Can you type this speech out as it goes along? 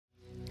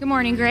Good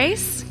morning,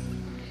 Grace.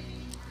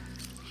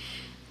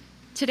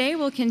 Today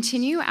we'll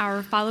continue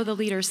our Follow the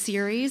Leader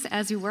series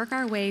as we work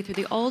our way through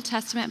the Old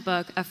Testament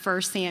book of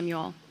 1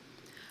 Samuel.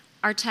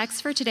 Our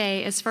text for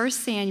today is 1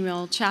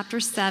 Samuel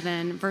chapter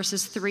 7,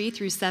 verses 3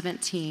 through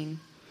 17.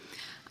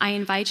 I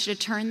invite you to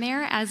turn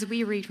there as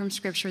we read from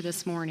Scripture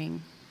this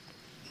morning.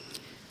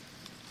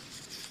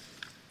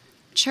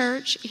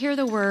 Church, hear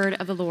the word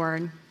of the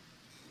Lord.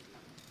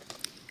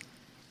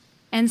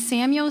 And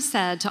Samuel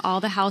said to all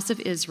the house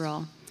of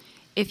Israel,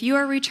 "If you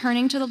are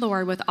returning to the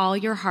Lord with all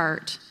your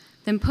heart,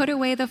 then put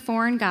away the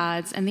foreign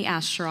gods and the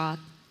Ashtaroth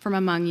from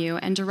among you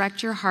and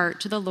direct your heart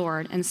to the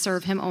Lord and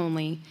serve him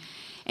only,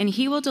 and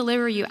he will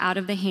deliver you out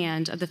of the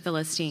hand of the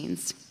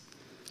Philistines."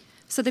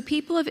 So the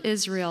people of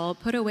Israel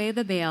put away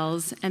the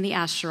Baals and the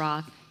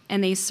Ashtaroth,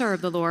 and they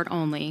served the Lord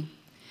only.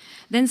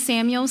 Then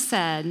Samuel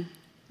said,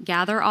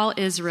 "Gather all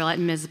Israel at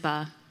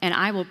Mizpah, and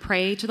I will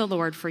pray to the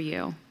Lord for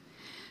you."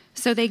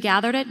 So they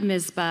gathered at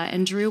Mizpah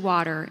and drew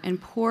water and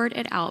poured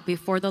it out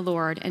before the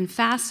Lord and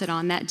fasted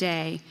on that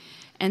day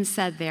and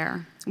said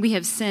there, "We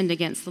have sinned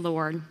against the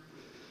Lord."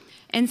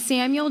 And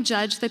Samuel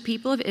judged the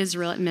people of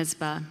Israel at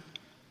Mizpah.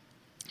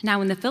 Now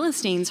when the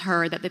Philistines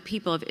heard that the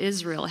people of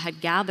Israel had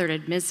gathered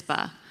at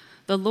Mizpah,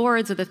 the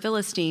lords of the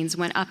Philistines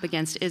went up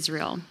against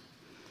Israel.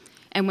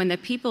 And when the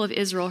people of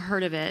Israel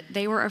heard of it,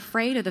 they were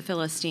afraid of the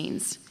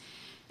Philistines.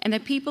 And the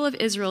people of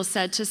Israel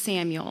said to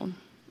Samuel,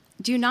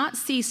 "Do not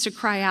cease to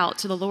cry out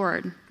to the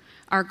Lord,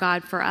 our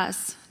God, for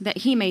us, that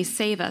he may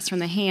save us from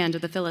the hand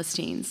of the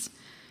Philistines."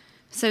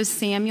 So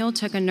Samuel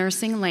took a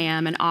nursing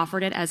lamb and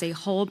offered it as a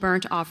whole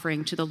burnt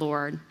offering to the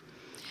Lord.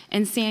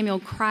 And Samuel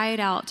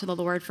cried out to the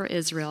Lord for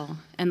Israel,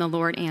 and the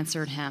Lord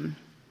answered him.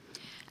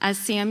 As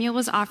Samuel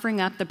was offering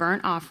up the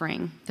burnt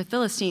offering, the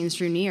Philistines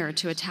drew near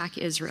to attack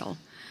Israel.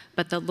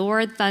 But the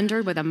Lord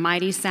thundered with a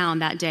mighty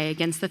sound that day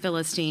against the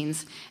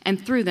Philistines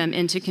and threw them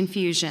into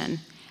confusion,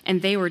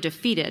 and they were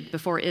defeated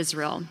before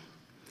Israel.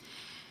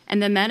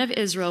 And the men of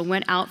Israel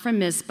went out from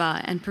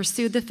Mizpah and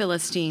pursued the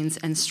Philistines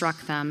and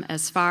struck them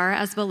as far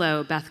as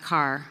below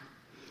Beth-kar.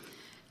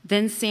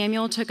 Then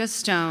Samuel took a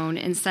stone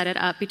and set it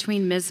up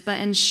between Mizpah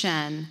and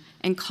Shen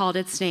and called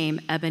its name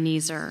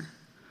Ebenezer.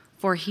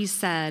 For he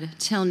said,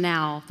 "Till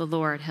now the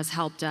Lord has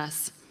helped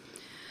us."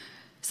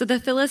 So the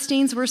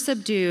Philistines were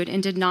subdued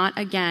and did not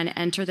again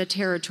enter the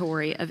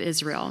territory of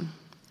Israel.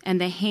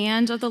 And the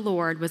hand of the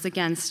Lord was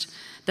against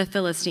the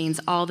Philistines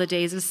all the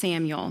days of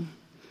Samuel.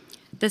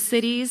 The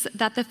cities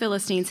that the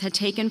Philistines had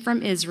taken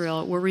from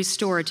Israel were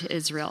restored to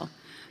Israel,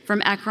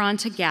 from Ekron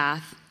to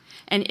Gath,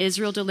 and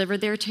Israel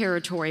delivered their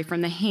territory from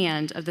the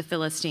hand of the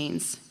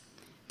Philistines.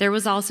 There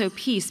was also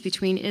peace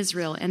between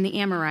Israel and the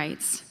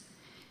Amorites.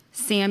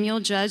 Samuel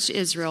judged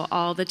Israel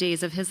all the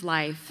days of his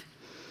life,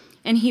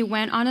 and he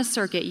went on a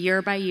circuit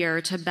year by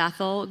year to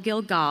Bethel,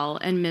 Gilgal,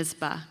 and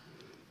Mizpah,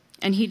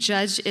 and he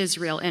judged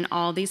Israel in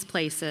all these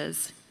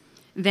places.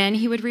 Then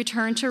he would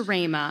return to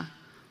Ramah,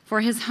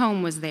 for his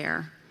home was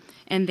there.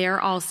 And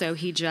there also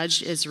he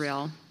judged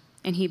Israel,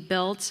 and he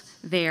built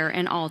there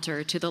an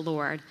altar to the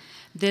Lord.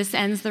 This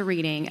ends the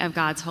reading of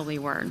God's holy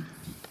word.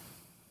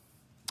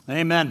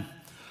 Amen.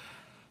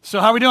 So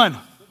how are we doing?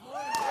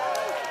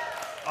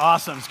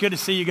 Awesome. It's good to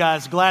see you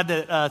guys. Glad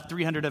that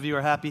 300 of you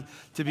are happy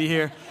to be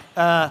here.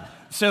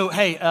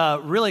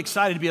 Really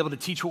excited to be able to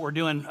teach what we're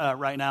doing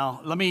right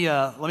now. Let me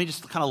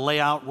just kind of lay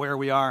out where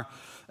we are.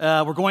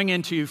 We're going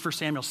into 1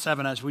 Samuel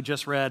 7, as we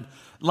just read.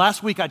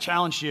 Last week, I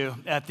challenged you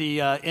at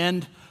the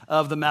end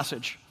of the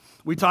message.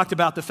 We talked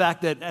about the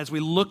fact that as we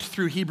looked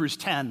through Hebrews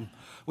 10,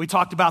 we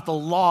talked about the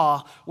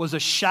law was a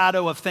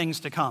shadow of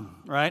things to come,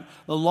 right?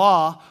 The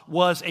law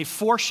was a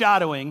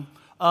foreshadowing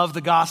of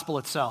the gospel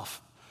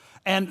itself.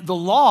 And the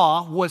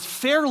law was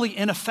fairly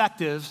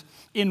ineffective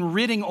in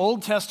ridding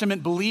Old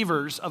Testament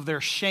believers of their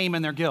shame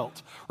and their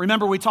guilt.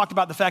 Remember, we talked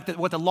about the fact that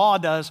what the law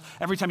does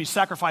every time you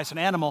sacrifice an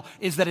animal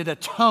is that it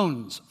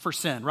atones for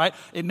sin, right?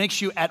 It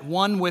makes you at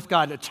one with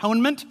God.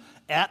 Atonement,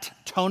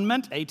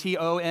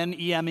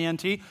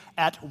 A-T-O-N-E-M-E-N-T,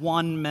 at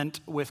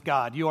one-ment with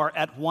God. You are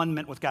at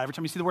one-ment with God. Every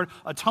time you see the word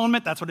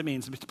atonement, that's what it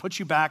means. It puts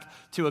you back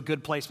to a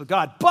good place with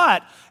God.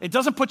 But it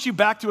doesn't put you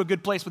back to a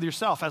good place with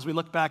yourself, as we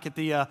look back at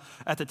the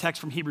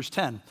text from Hebrews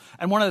 10.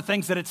 And one of the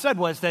things that it said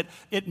was that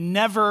it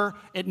never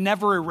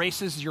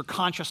erases your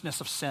consciousness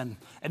of sin.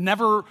 It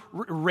never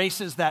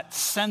erases that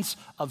sense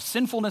of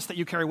sinfulness that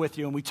you carry with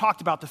you. And we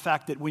talked about the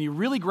fact that when you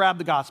really grab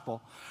the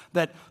gospel,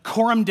 that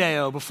coram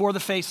Deo, before the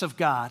face of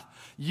God,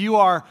 you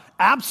are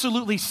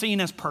absolutely seen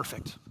as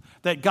perfect.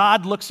 That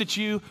God looks at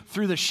you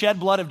through the shed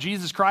blood of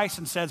Jesus Christ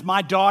and says,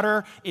 "My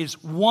daughter is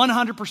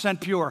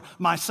 100% pure.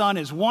 My son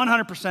is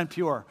 100%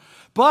 pure."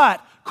 But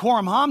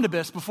coram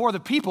omnibus, before the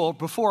people,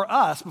 before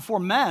us,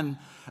 before men,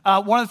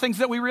 one of the things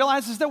that we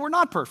realize is that we're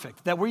not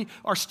perfect, that we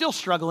are still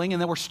struggling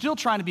and that we're still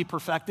trying to be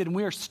perfected and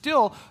we are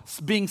still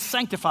being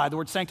sanctified. The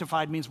word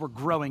sanctified means we're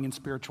growing in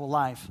spiritual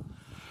life.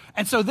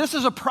 And so this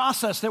is a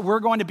process that we're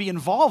going to be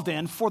involved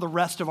in for the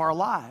rest of our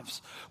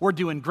lives. We're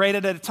doing great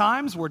at it at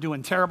times. We're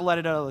doing terrible at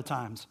it at other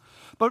times.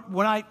 But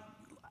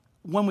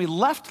when we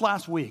left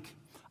last week,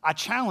 I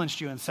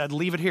challenged you and said,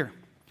 leave it here.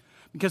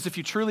 Because if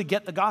you truly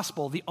get the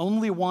gospel, the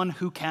only one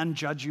who can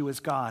judge you is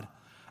God.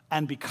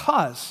 And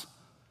because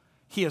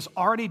he has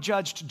already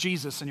judged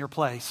Jesus in your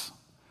place,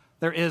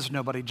 there is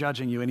nobody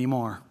judging you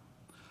anymore.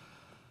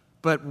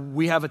 But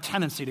we have a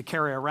tendency to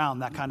carry around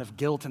that kind of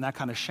guilt and that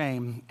kind of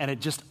shame, and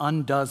it just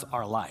undoes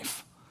our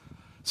life.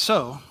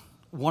 So,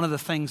 one of the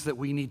things that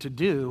we need to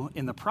do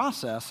in the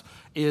process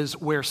is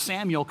where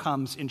Samuel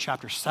comes in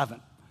chapter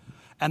 7,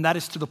 and that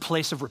is to the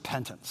place of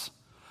repentance.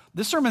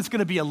 This sermon's going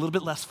to be a little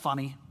bit less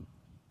funny.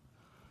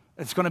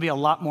 It's going to be a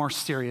lot more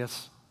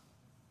serious.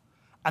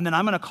 And then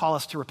I'm going to call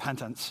us to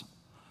repentance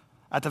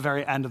at the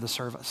very end of the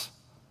service.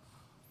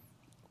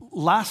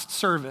 Last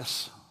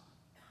service,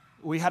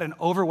 we had an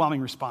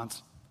overwhelming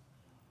response.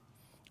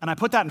 And I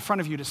put that in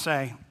front of you to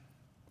say,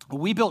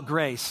 we built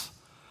Grace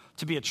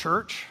to be a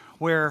church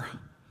where,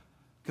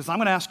 because I'm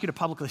going to ask you to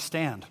publicly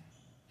stand.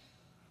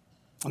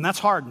 And that's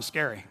hard and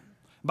scary.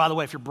 By the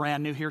way, if you're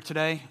brand new here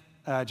today,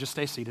 just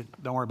stay seated.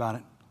 Don't worry about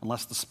it,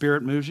 unless the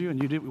Spirit moves you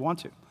and you do what we want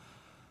to.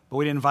 But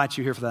we didn't invite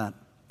you here for that.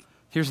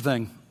 Here's the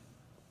thing.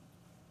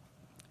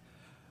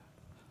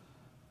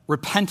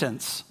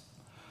 Repentance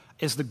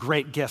is the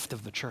great gift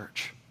of the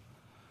church.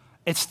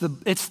 It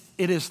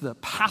is the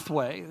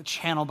pathway, the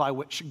channel by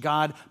which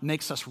God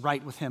makes us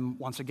right with him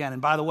once again.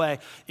 And by the way,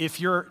 if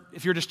you're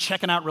just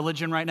checking out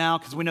religion right now,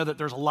 because we know that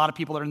there's a lot of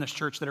people that are in this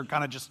church that are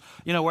kind of just,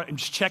 I'm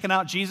just checking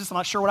out Jesus. I'm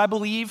not sure what I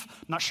believe.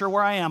 I'm not sure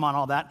where I am on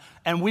all that.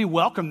 And we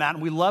welcome that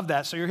and we love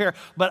that. So you're here.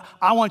 But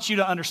I want you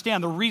to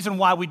understand the reason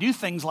why we do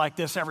things like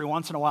this every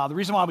once in a while, the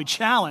reason why we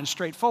challenge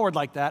straightforward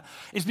like that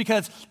is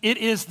because it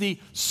is the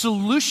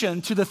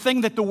solution to the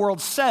thing that the world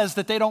says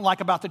that they don't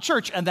like about the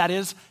church, and that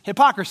is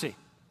hypocrisy.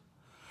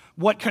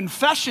 What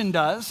confession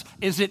does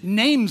is it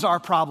names our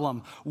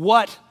problem.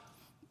 What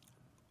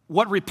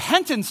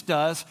repentance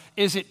does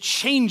is it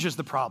changes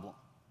the problem.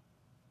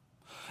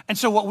 And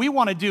so what we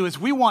want to do is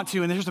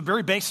and here's a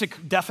very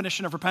basic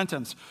definition of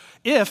repentance.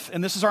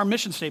 And this is our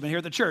mission statement here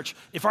at the church,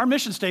 if our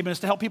mission statement is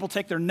to help people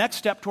take their next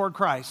step toward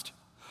Christ,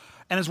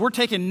 and as we're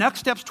taking next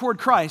steps toward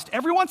Christ,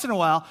 every once in a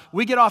while,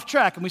 we get off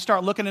track and we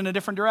start looking in a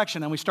different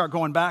direction and we start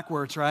going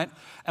backwards, right?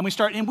 And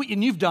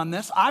and you've done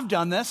this, I've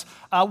done this,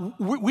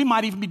 we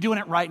might even be doing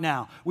it right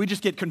now. We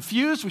just get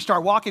confused, we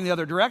start walking the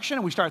other direction,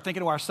 and we start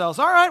thinking to ourselves,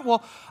 all right,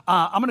 well,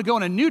 I'm gonna go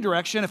in a new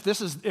direction. If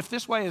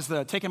this way is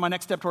taking my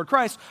next step toward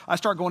Christ, I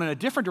start going in a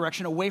different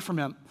direction away from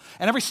him.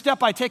 And every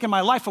step I take in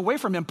my life away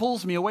from him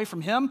pulls me away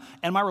from him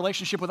and my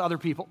relationship with other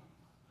people.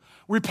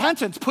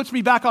 Repentance puts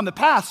me back on the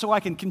path so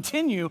I can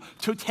continue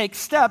to take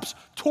steps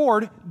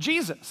toward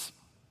Jesus.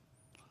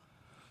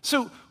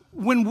 So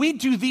when we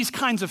do these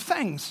kinds of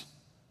things,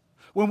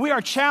 when we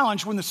are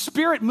challenged, when the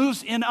Spirit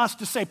moves in us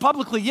to say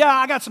publicly, yeah,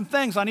 I got some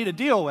things I need to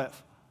deal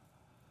with,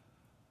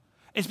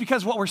 it's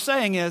because what we're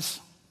saying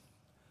is,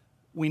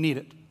 we need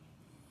it.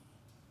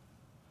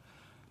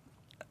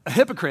 A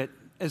hypocrite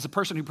is a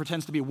person who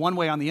pretends to be one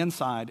way on the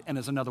inside and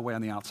is another way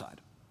on the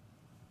outside.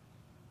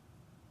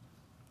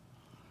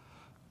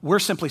 We're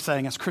simply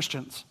saying, as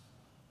Christians,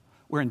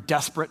 we're in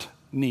desperate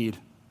need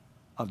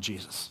of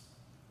Jesus.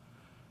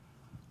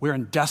 We're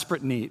in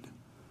desperate need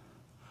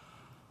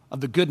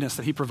of the goodness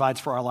that he provides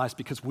for our lives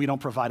because we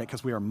don't provide it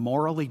because we are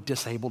morally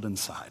disabled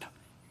inside.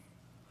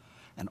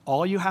 And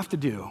all you have to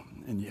do,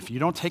 and if you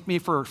don't take me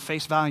for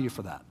face value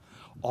for that,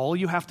 all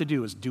you have to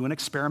do is do an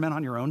experiment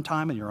on your own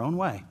time in your own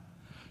way.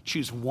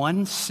 Choose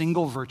one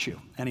single virtue,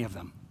 any of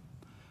them,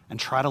 and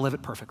try to live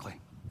it perfectly.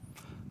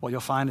 What you'll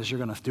find is you're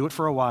going to do it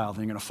for a while,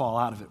 then you're going to fall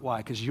out of it. Why?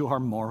 Because you are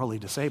morally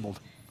disabled.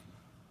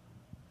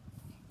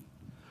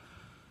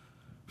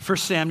 1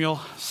 Samuel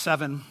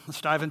 7,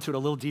 let's dive into it a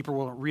little deeper.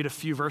 We'll read a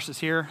few verses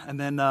here, and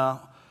then let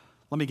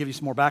me give you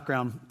some more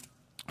background.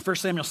 1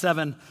 Samuel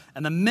 7,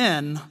 and the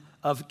men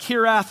of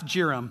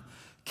Kiriath-Jearim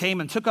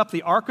came and took up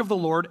the ark of the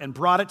Lord and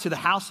brought it to the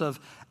house of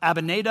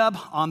Abinadab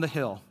on the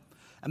hill.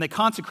 And they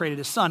consecrated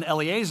his son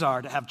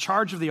Eleazar to have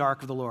charge of the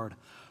ark of the Lord.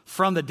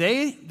 From the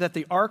day that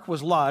the ark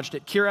was lodged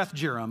at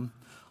Kiriath-Jearim,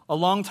 a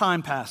long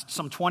time passed,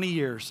 some 20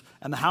 years,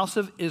 and the house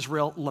of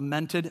Israel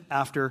lamented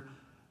after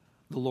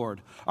the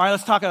Lord. All right,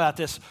 let's talk about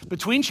this.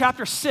 Between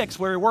chapter 6,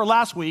 where we were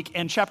last week,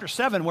 and chapter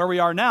 7, where we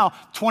are now,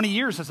 20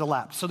 years has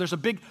elapsed. So there's a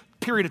big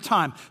period of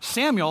time.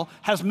 Samuel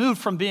has moved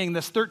from being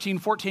this 13,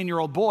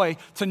 14-year-old boy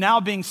to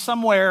now being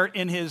somewhere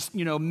in his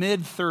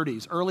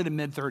mid-30s, early to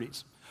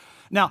mid-30s.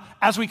 Now,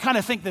 as we kind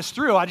of think this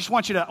through, I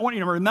want you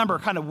to remember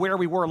kind of where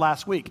we were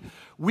last week.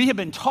 We have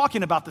been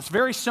talking about this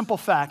very simple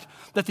fact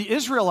that the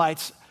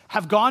Israelites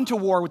have gone to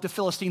war with the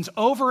Philistines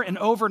over and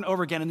over and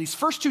over again. And these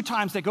first two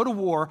times they go to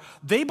war,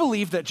 they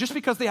believe that just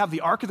because they have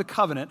the Ark of the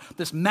Covenant,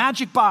 this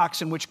magic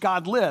box in which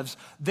God lives,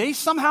 they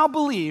somehow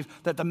believe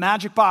that the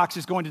magic box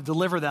is going to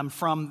deliver them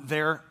from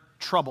their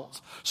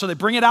troubles. So they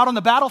bring it out on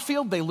the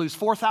battlefield, they lose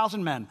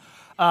 4,000 men.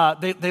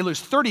 They lose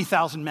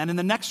 30,000 men in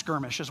the next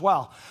skirmish as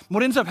well.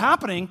 What ends up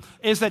happening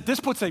is that this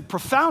puts a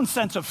profound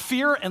sense of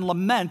fear and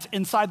lament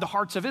inside the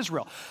hearts of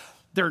Israel.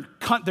 Their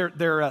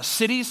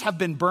cities have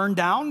been burned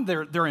down.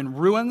 They're in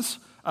ruins.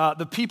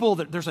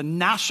 There's a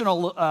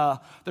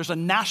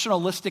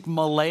nationalistic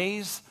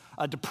malaise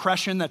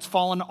depression that's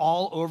fallen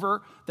all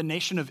over the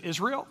nation of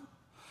Israel.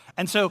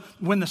 And so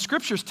when the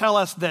scriptures tell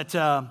us that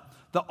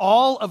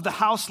all of the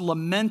house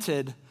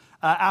lamented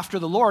after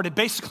the Lord, it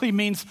basically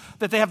means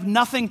that they have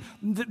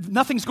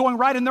nothing's going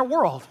right in their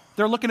world.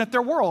 They're looking at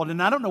their world,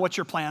 and I don't know what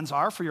your plans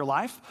are for your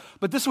life,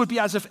 but this would be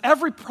as if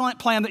every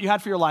plan that you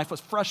had for your life was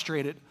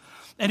frustrated.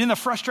 And in the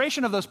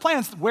frustration of those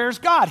plans, where's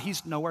God?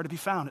 He's nowhere to be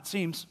found, it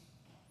seems.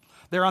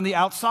 They're on the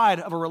outside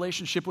of a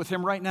relationship with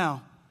him right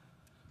now.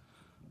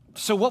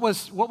 So what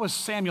was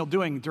Samuel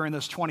doing during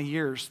those 20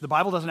 years? The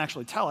Bible doesn't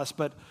actually tell us,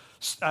 but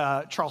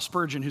Charles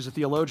Spurgeon, who's a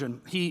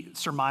theologian, he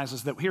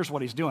surmises that here's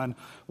what he's doing.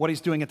 What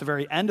he's doing at the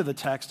very end of the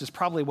text is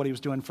probably what he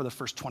was doing for the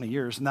first 20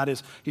 years, and that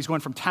is he's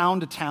going from town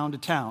to town to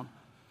town.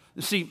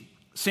 You see,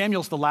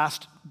 Samuel's the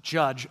last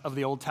judge of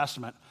the Old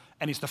Testament,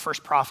 and he's the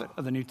first prophet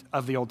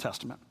of the Old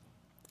Testament.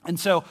 And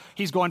so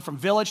he's going from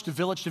village to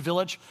village to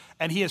village,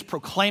 and he is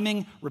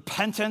proclaiming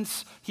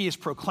repentance. He is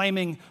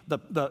proclaiming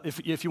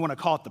if you want to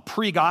call it the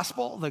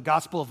pre-gospel, the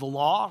gospel of the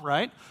law,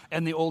 right,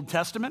 and the Old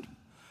Testament.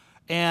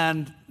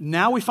 And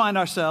now we find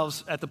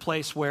ourselves at the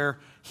place where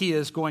he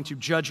is going to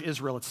judge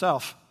Israel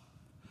itself.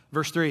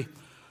 Verse 3,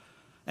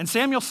 and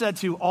Samuel said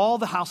to all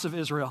the house of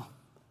Israel,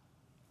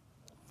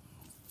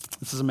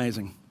 this is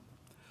amazing,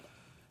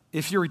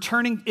 if you are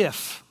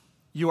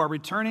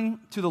returning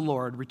to the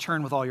Lord,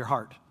 return with all your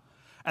heart.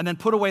 And then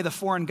put away the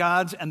foreign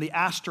gods and the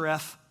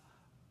Ashtoreth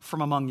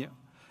from among you,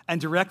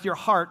 and direct your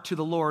heart to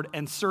the Lord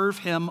and serve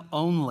him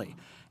only,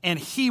 and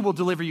he will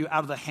deliver you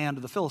out of the hand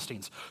of the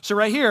Philistines. So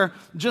right here,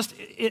 just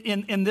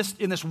in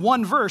this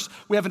one verse,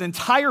 we have an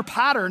entire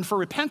pattern for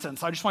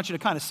repentance. I just want you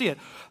to kind of see it.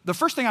 The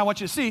first thing I want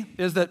you to see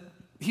is that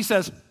he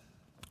says,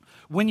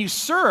 when you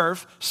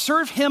serve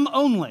him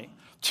only.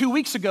 2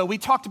 weeks ago, we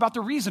talked about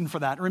the reason for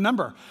that.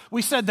 Remember,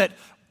 we said that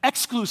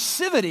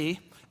exclusivity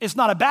is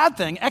not a bad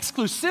thing.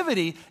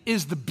 Exclusivity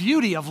is the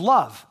beauty of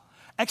love.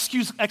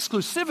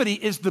 Exclusivity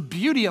is the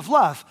beauty of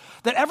love.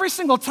 That every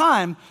single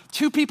time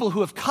two people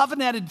who have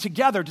covenanted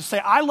together to say,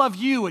 I love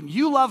you and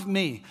you love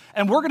me,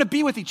 and we're going to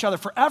be with each other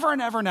forever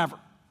and ever and ever.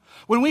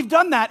 When we've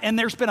done that and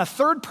there's been a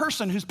third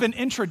person who's been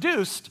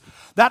introduced,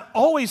 that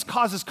always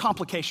causes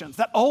complications.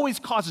 That always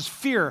causes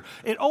fear.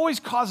 It always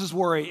causes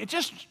worry.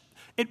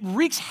 It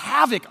wreaks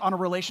havoc on a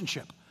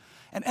relationship.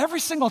 And every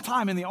single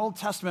time in the Old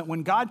Testament,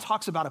 when God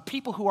talks about a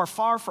people who are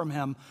far from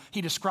him,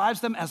 he describes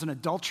them as an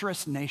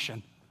adulterous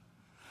nation.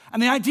 And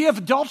the idea of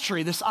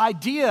adultery, this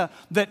idea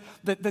that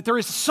there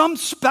is some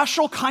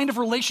special kind of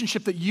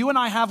relationship that you and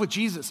I have with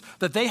Jesus,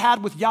 that they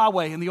had with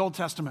Yahweh in the Old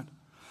Testament,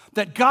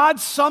 that God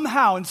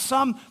somehow, in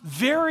some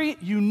very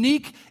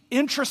unique,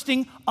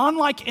 interesting,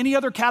 unlike any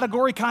other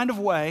category kind of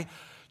way,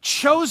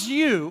 chose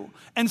you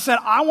and said,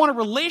 I want a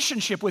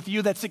relationship with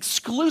you that's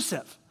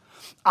exclusive.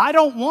 I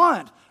don't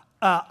want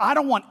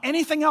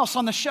anything else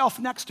on the shelf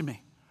next to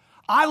me.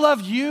 I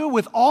love you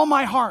with all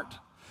my heart.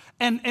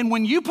 And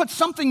when you put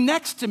something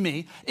next to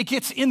me, it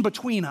gets in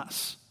between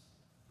us.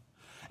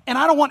 And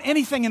I don't want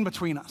anything in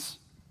between us.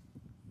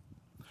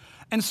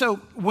 And so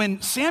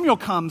when Samuel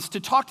comes to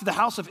talk to the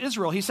house of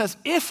Israel, he says,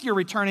 if you're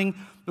returning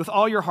with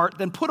all your heart,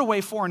 then put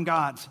away foreign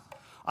gods.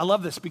 I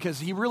love this because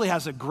he really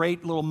has a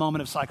great little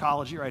moment of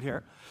psychology right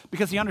here,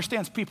 because he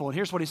understands people. And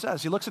here's what he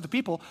says. He looks at the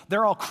people.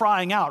 They're all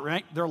crying out,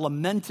 right? They're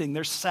lamenting.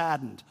 They're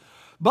saddened.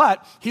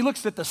 But he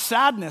looks at the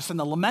sadness and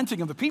the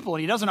lamenting of the people,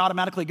 and he doesn't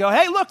automatically go,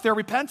 hey, look, they're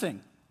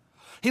repenting.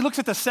 He looks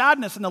at the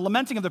sadness and the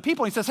lamenting of the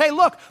people, and he says, hey,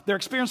 look, they're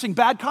experiencing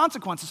bad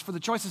consequences for the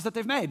choices that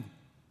they've made.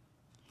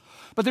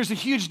 But there's a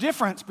huge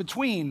difference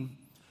between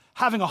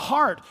having a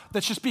heart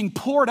that's just being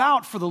poured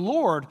out for the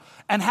Lord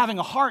and having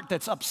a heart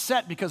that's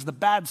upset because of the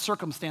bad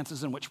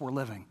circumstances in which we're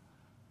living.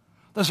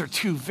 Those are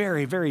two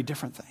very, very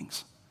different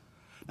things.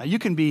 Now, you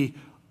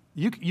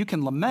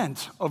can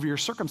lament over your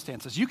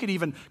circumstances. You could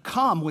even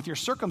come with your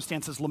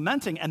circumstances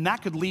lamenting, and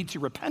that could lead to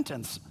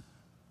repentance.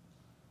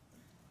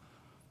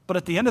 But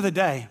at the end of the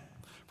day,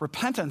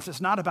 repentance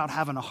is not about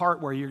having a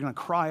heart where you're going to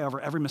cry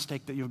over every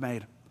mistake that you've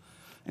made.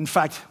 In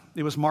fact,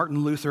 it was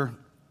Martin Luther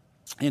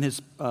in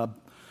his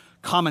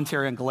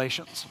commentary on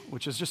Galatians,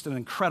 which is just an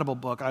incredible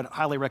book. I'd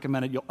highly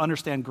recommend it. You'll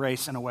understand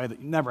grace in a way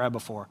that you never have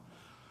before.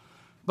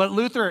 But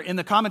Luther, in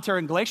the commentary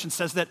on Galatians,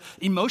 says that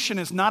emotion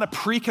is not a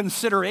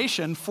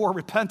preconsideration for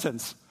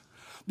repentance.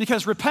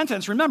 Because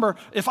repentance, remember,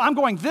 if I'm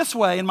going this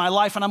way in my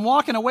life and I'm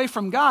walking away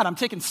from God, I'm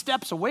taking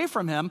steps away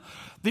from him,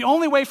 the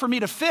only way for me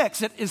to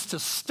fix it is to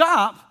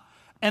stop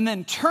and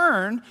then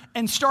turn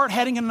and start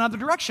heading in another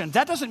direction.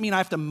 That doesn't mean I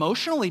have to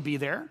emotionally be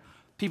there.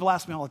 People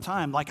ask me all the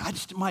time, like,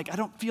 Mike, I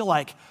don't feel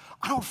like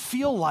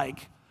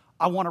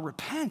I want to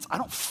repent. I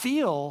don't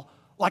feel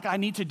like I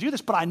need to do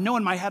this, but I know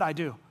in my head I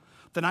do.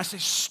 Then I say,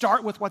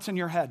 start with what's in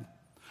your head.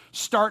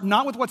 Start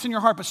not with what's in your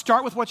heart, but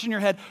start with what's in your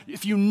head.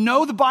 If you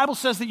know the Bible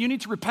says that you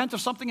need to repent of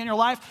something in your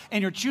life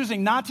and you're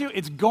choosing not to,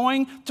 it's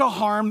going to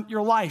harm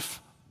your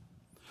life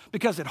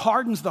because it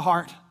hardens the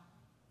heart.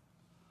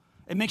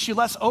 It makes you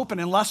less open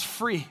and less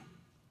free.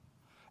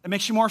 It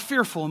makes you more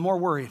fearful and more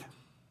worried.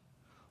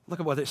 Look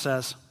at what it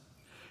says.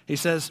 He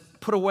says,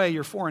 put away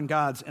your foreign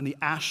gods and the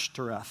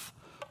Ashtoreth.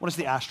 What is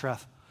the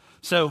Ashtoreth?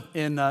 So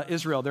in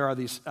Israel, there are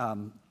these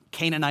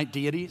Canaanite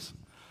deities,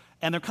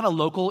 and they're kind of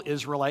local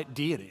Israelite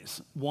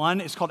deities. One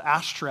is called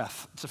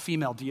Ashtoreth. It's a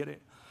female deity.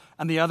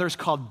 And the other is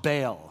called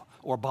Baal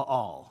or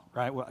Baal,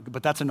 right?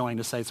 But that's annoying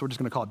to say, so we're just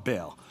going to call it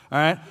Baal, all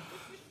right?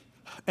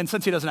 And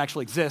since he doesn't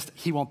actually exist,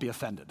 he won't be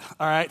offended,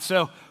 all right?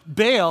 So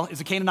Baal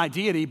is a Canaanite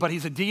deity, but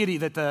he's a deity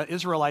that the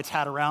Israelites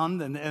had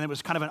around, and it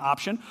was kind of an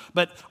option.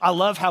 But I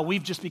love how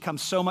we've just become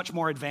so much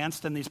more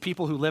advanced than these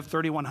people who lived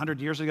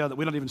 3,100 years ago that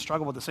we don't even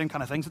struggle with the same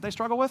kind of things that they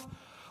struggle with.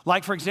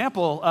 Like, for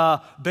example,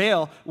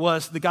 Baal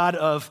was the god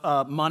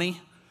of money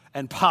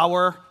and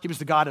power. He was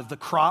the god of the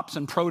crops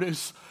and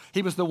produce.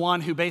 He was the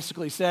one who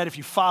basically said, if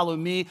you follow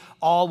me,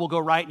 all will go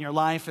right in your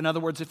life. In other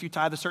words, if you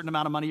tithe a certain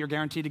amount of money, you're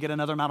guaranteed to get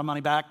another amount of money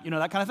back, you know,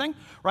 that kind of thing,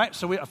 right?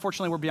 So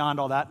unfortunately, we're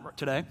beyond all that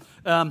today.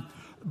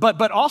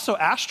 But also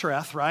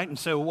Ashtoreth, right? And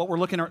so what we're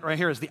looking at right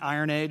here is the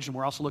Iron Age, and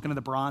we're also looking at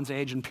the Bronze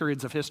Age and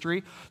periods of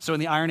history. So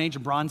in the Iron Age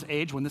and Bronze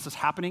Age, when this is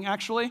happening,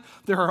 actually,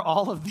 there are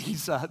all of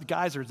these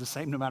guys are the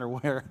same no matter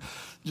where.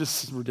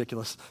 Just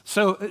ridiculous.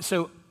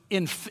 So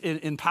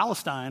in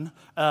Palestine,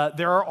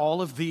 there are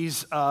all of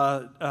these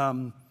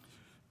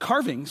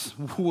carvings,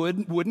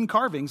 wooden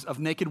carvings of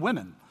naked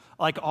women,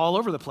 like all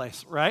over the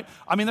place, right?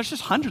 I mean, there's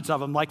just hundreds of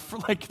them, like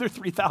they're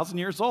 3,000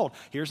 years old.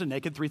 Here's a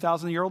naked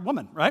 3,000-year-old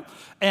woman, right?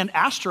 And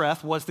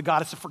Ashtoreth was the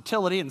goddess of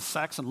fertility and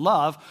sex and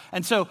love.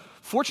 And so,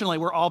 fortunately,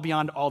 we're all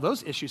beyond all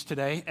those issues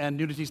today, and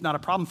nudity is not a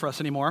problem for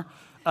us anymore,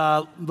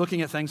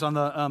 looking at things on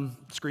the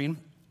screen.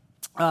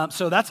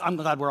 So I'm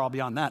glad we're all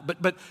beyond that.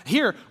 But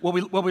here, what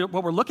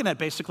we're looking at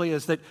basically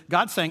is that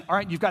God's saying, all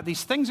right, you've got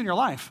these things in your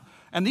life,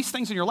 and these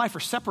things in your life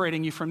are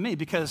separating you from me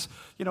because,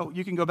 you know,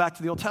 you can go back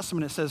to the Old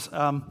Testament. It says,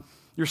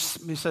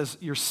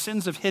 your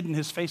sins have hidden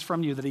his face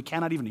from you that he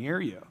cannot even hear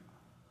you.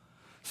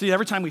 See,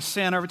 every time we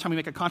sin, every time we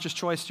make a conscious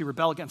choice to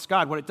rebel against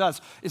God, what it does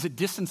is it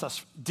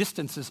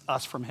distances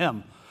us from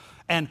him.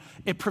 And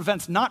it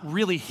prevents not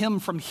really him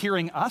from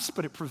hearing us,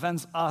 but it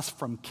prevents us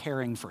from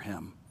caring for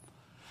him.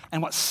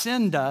 And what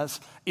sin does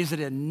is it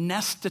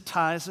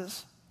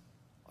anesthetizes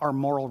our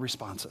moral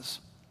responses.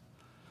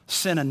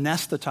 Sin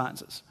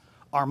anesthetizes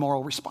our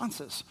moral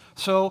responses.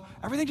 So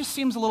everything just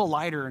seems a little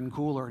lighter and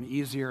cooler and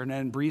easier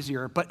and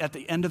breezier. But at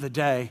the end of the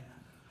day,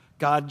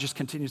 God just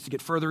continues to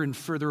get further and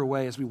further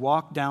away as we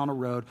walk down a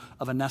road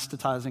of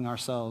anesthetizing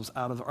ourselves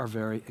out of our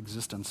very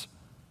existence.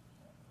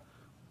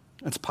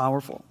 It's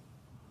powerful.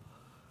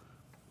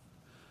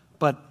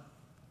 But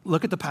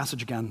look at the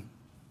passage again.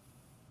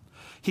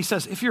 He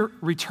says, if you're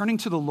returning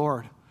to the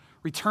Lord,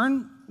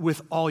 return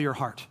with all your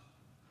heart.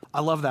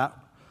 I love that.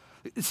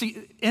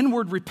 See,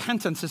 inward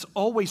repentance is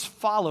always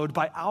followed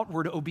by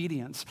outward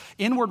obedience.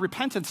 Inward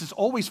repentance is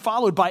always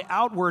followed by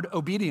outward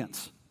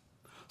obedience.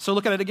 So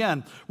look at it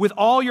again. With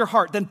all your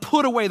heart, then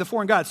put away the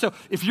foreign gods. So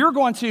if you're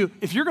going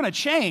to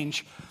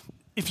change,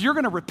 if you're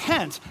going to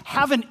repent,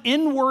 have an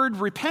inward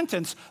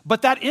repentance,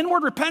 but that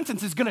inward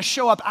repentance is going to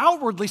show up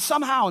outwardly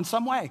somehow in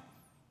some way.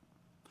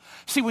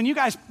 See, when you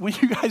guys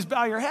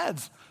bow your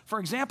heads, for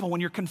example, when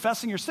you're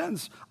confessing your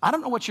sins, I don't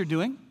know what you're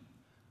doing.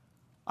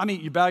 I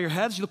mean, you bow your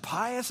heads, you look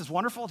pious, it's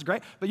wonderful, it's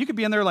great, but you could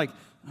be in there like,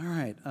 all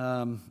right,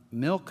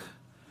 milk,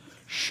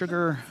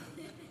 sugar,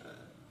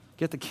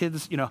 get the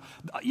kids, you know.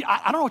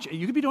 I don't know what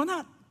you could be doing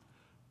that.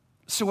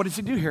 So what does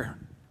he do here?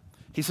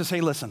 He says,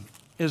 hey, listen,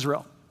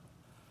 Israel,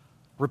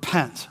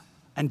 repent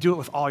and do it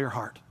with all your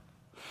heart.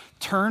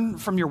 Turn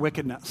from your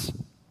wickedness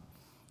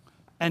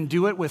and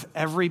do it with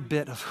every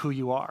bit of who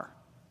you are.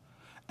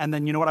 And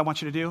then you know what I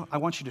want you to do? I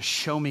want you to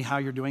show me how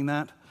you're doing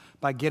that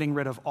by getting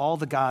rid of all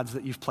the gods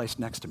that you've placed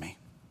next to me.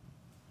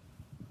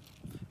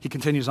 He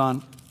continues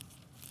on.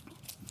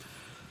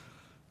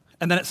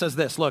 And then it says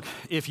this, look,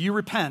 if you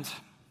repent,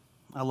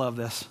 I love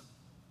this.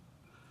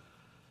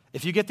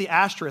 If you get the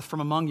Ashtoreth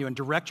from among you and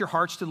direct your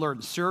hearts to the Lord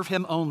and serve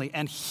him only,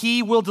 and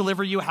he will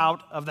deliver you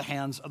out of the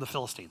hands of the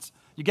Philistines.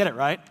 You get it,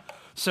 right?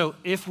 So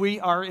if we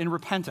are in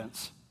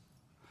repentance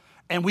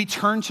and we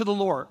turn to the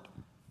Lord,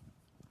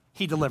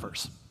 he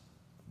delivers.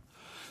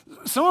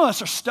 Some of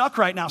us are stuck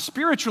right now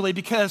spiritually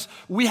because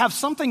we have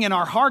something in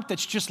our heart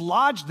that's just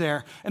lodged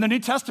there. In the New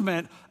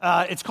Testament,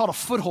 it's called a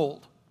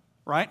foothold,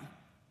 right?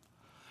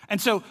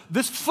 And so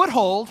this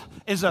foothold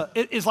is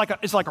like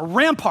a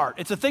rampart.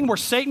 It's a thing where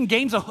Satan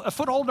gains a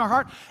foothold in our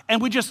heart,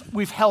 and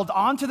we've held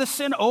on to the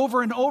sin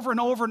over and over and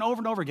over and over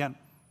and over again.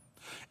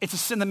 It's a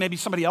sin that maybe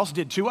somebody else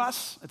did to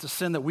us. It's a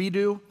sin that we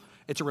do.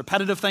 It's a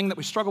repetitive thing that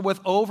we struggle with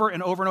over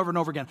and over and over and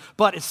over again.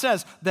 But it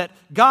says that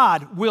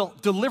God will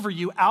deliver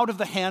you out of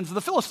the hands of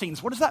the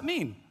Philistines. What does that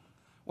mean?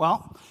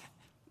 Well,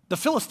 the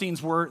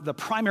Philistines were the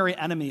primary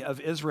enemy of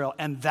Israel,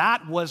 and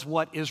that was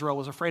what Israel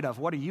was afraid of.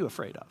 What are you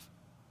afraid of?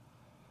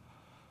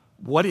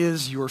 What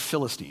is your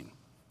Philistine?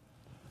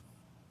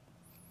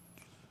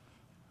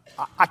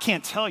 I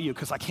can't tell you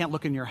because I can't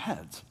look in your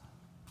heads.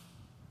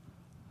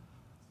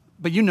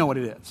 But you know what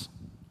it is.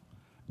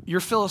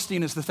 Your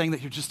Philistine is the thing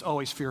that you're just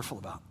always fearful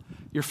about.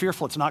 You're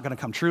fearful it's not going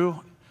to come true,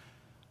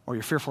 or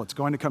you're fearful it's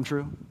going to come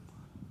true.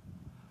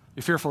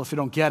 You're fearful if you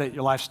don't get it,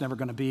 your life's never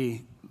going to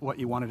be what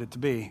you wanted it to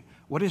be.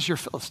 What is your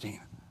Philistine?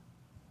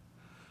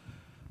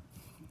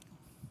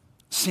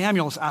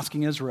 Samuel is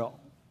asking Israel,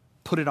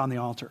 put it on the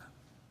altar.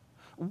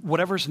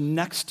 Whatever's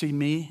next to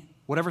me,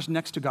 whatever's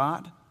next to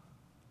God,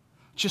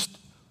 just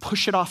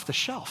push it off the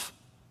shelf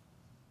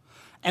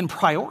and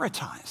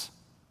prioritize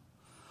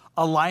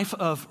a life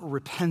of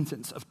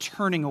repentance, of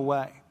turning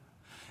away.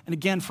 And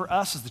again, for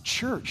us as the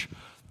church,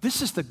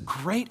 this is the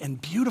great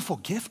and beautiful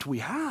gift we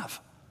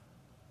have.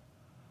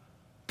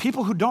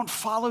 People who don't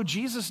follow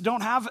Jesus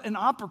don't have an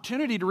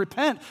opportunity to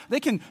repent. They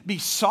can be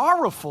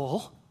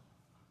sorrowful,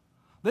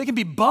 they can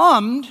be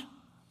bummed,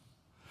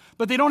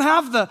 but they don't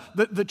have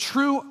the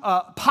true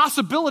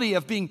possibility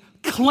of being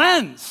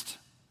cleansed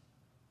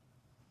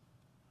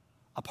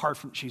apart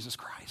from Jesus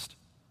Christ.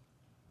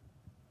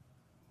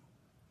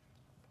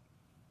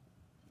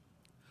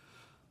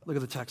 Look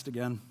at the text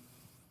again.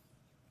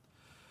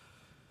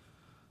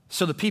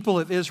 So the people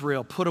of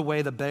Israel put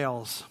away the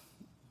Baals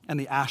and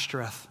the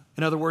Ashtoreth.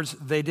 In other words,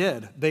 they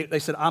did. They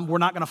said, we're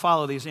not going to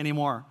follow these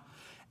anymore.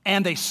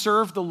 And they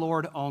served the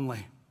Lord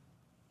only.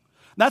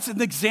 That's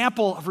an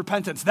example of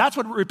repentance. That's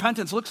what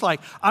repentance looks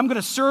like. I'm going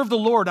to serve the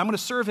Lord. I'm going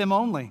to serve him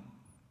only.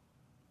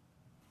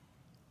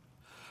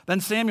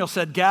 Then Samuel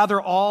said,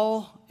 gather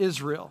all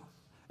Israel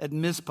at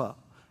Mizpah,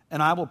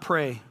 and I will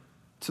pray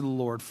to the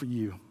Lord for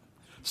you.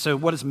 So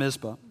what is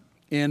Mizpah?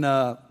 In,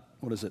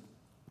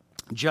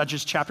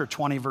 Judges chapter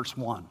 20, verse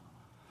 1.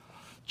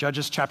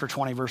 Judges chapter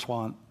 20, verse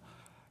 1.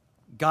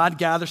 God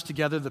gathers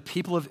together the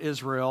people of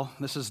Israel.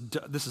 This is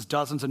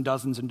dozens and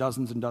dozens and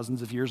dozens and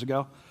dozens of years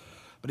ago.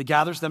 But he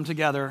gathers them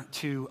together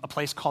to a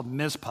place called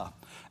Mizpah.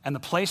 And the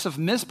place of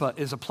Mizpah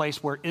is a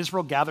place where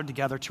Israel gathered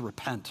together to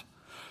repent.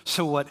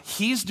 So what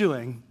he's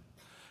doing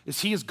is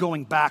he is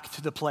going back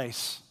to the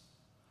place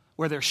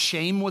where their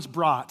shame was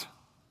brought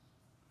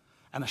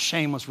and the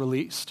shame was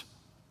released.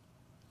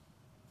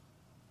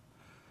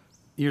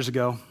 Years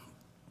ago,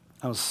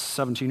 I was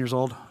 17 years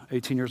old,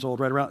 18 years old,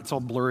 right around. It's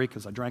all blurry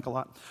because I drank a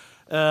lot.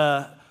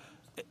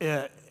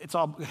 It's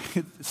all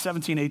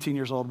 17, 18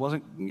 years old.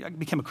 I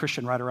became a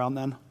Christian right around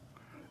then.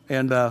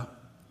 And I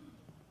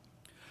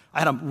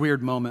had a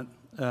weird moment.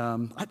 I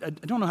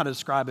don't know how to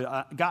describe it.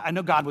 I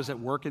know God was at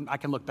work, and I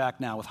can look back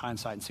now with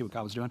hindsight and see what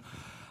God was doing.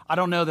 I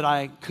don't know that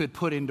I could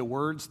put into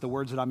words the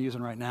words that I'm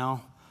using right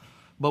now.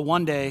 But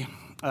one day,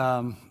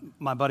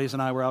 my buddies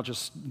and I were out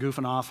just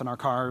goofing off in our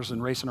cars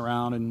and racing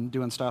around and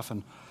doing stuff.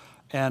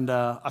 And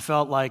I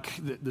felt like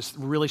this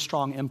really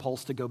strong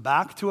impulse to go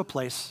back to a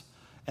place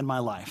in my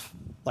life,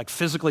 like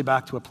physically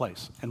back to a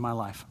place in my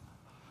life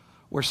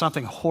where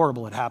something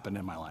horrible had happened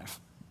in my life.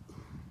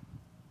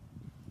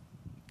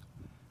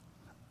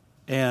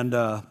 And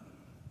I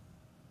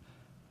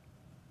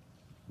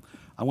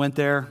went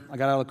there, I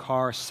got out of the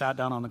car, sat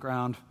down on the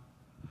ground.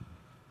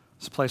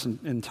 It's a place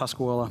in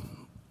Tuscaloosa.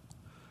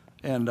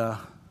 And I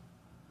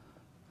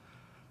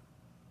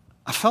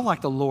felt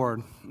like the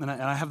Lord, and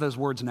I have those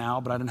words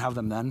now, but I didn't have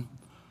them then.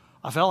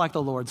 I felt like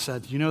the Lord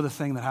said, you know the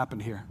thing that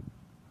happened here?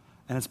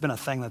 And it's been a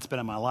thing that's been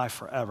in my life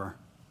forever.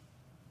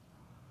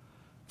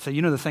 So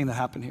you know the thing that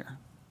happened here?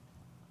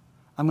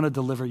 I'm going to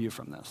deliver you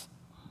from this.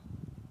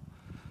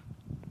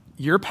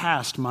 Your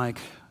past, Mike,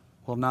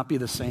 will not be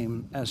the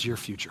same as your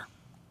future.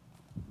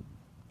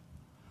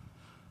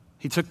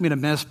 He took me to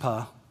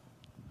Mizpah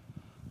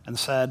and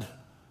said,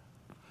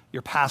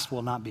 your past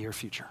will not be your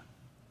future.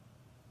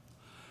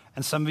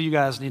 And some of you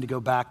guys need to go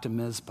back to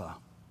Mizpah.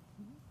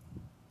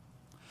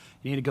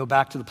 You need to go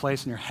back to the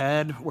place in your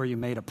head where you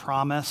made a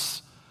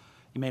promise,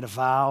 you made a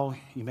vow,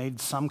 you made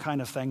some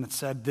kind of thing that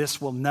said,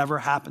 this will never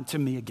happen to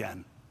me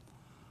again.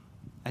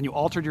 And you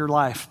altered your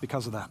life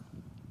because of that.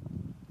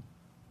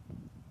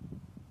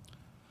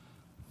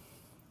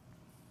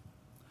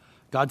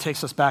 God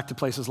takes us back to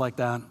places like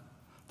that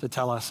to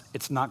tell us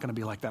it's not going to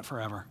be like that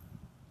forever.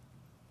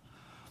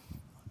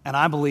 And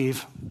I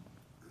believe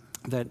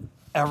that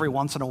every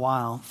once in a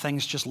while,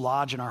 things just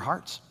lodge in our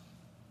hearts.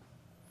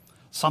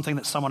 Something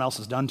that someone else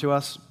has done to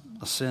us,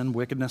 a sin,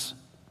 wickedness.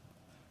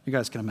 You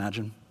guys can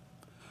imagine.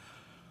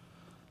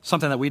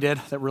 Something that we did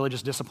that really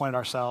just disappointed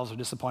ourselves or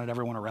disappointed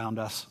everyone around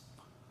us.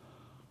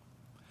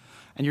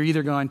 And you're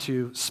either going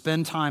to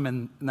spend time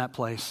in that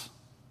place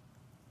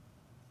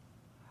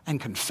and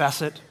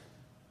confess it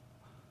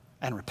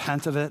and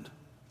repent of it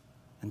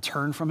and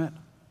turn from it,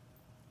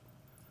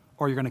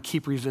 or you're going to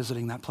keep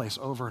revisiting that place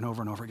over and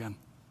over and over again.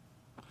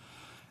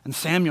 And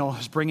Samuel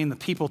is bringing the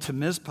people to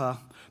Mizpah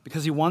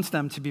because he wants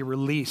them to be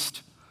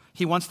released.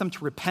 He wants them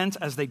to repent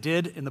as they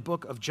did in the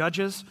book of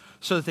Judges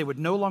so that they would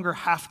no longer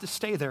have to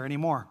stay there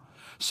anymore.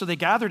 So they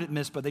gathered at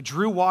Mizpah, they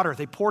drew water,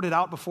 they poured it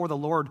out before the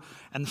Lord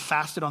and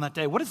fasted on that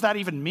day. What does that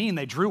even mean?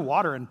 They drew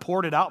water and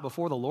poured it out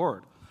before the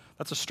Lord.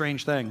 That's a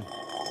strange thing.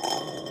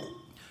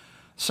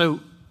 So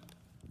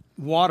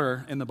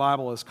water in the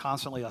Bible is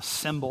constantly a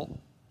symbol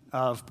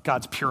of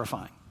God's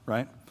purifying,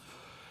 right?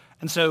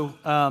 And so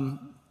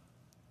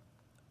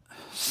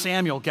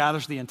Samuel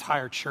gathers the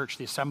entire church,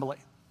 the assembly,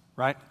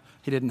 right?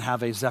 He didn't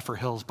have a Zephyr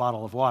Hills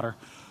bottle of water,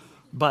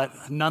 but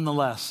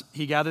nonetheless,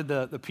 he gathered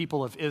the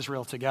people of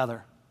Israel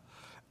together.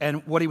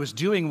 And what he was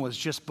doing was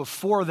just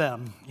before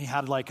them, he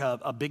had like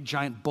a big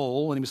giant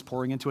bowl, and he was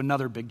pouring into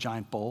another big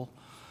giant bowl.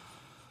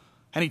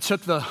 And he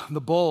took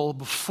the bowl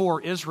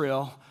before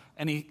Israel,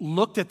 and he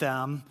looked at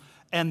them,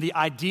 and the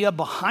idea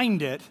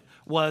behind it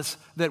was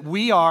that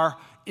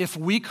if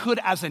we could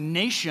as a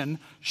nation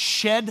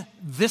shed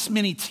this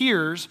many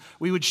tears,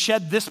 we would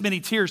shed this many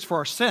tears for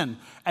our sin.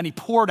 And he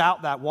poured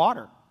out that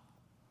water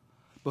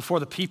before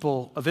the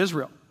people of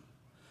Israel.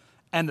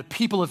 And the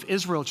people of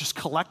Israel just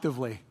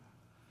collectively,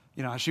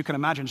 as you can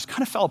imagine, just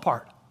kind of fell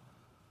apart.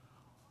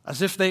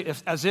 As if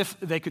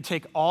they could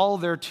take all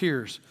their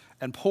tears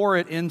and pour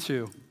it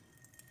into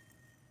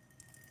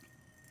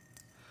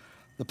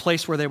the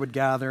place where they would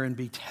gather and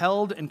be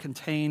held and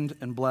contained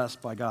and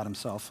blessed by God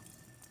himself.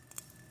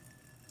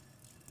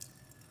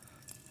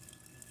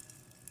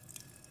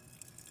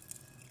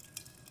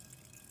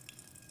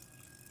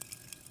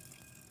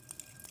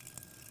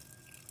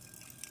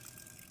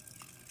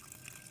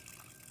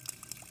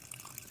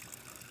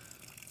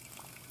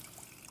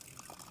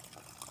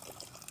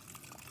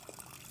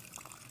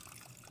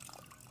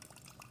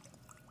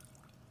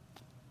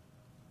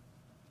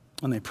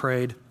 And they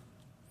prayed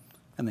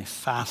and they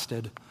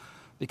fasted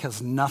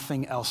because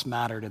nothing else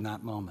mattered in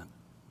that moment.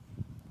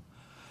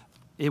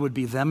 It would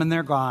be them and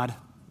their God,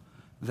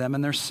 them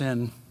and their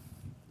sin,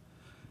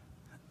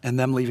 and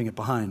them leaving it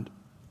behind.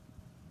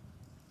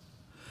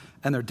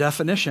 And their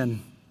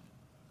definition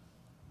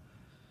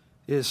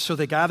is, so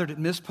they gathered at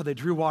Mizpah, they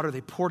drew water,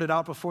 they poured it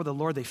out before the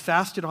Lord, they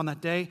fasted on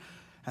that day,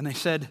 and they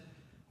said,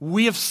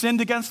 "We have sinned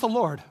against the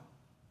Lord."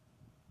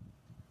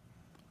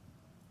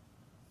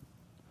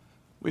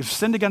 We've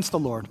sinned against the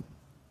Lord.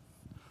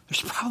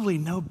 There's probably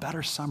no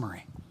better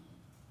summary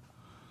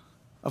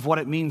of what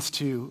it means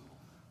to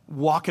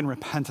walk in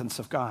repentance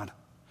of God.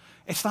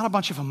 It's not a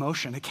bunch of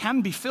emotion. It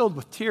can be filled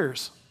with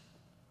tears.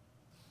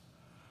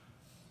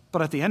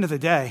 But at the end of the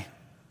day,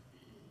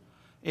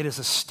 it is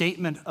a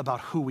statement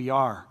about who we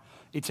are.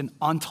 It's an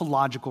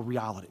ontological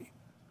reality.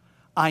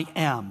 I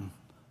am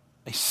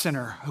a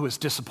sinner who has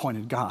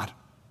disappointed God.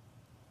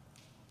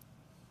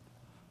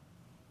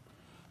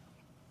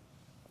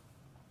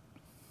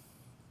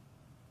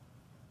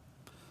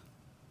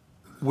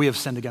 We have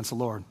sinned against the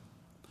Lord.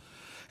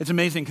 It's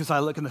amazing because I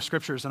look in the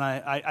scriptures and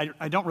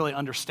I don't really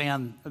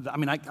understand.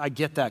 I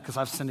get that because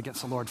I've sinned against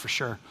the Lord for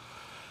sure.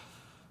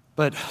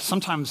 But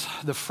sometimes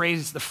the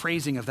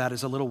phrasing of that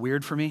is a little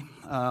weird for me.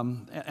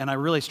 And I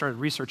really started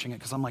researching it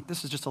because I'm like,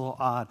 this is just a little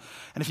odd.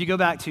 And if you go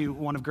back to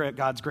one of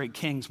God's great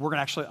kings, we're going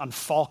to actually, on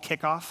fall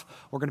kickoff,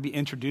 we're going to be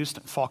introduced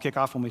at fall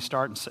kickoff when we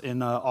start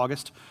in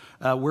August.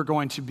 We're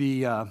going to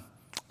be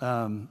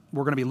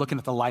looking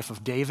at the life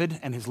of David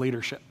and his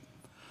leadership.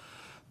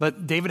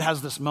 But David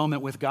has this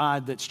moment with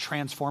God that's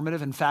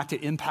transformative. In fact,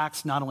 it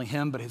impacts not only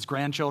him, but his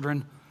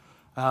grandchildren.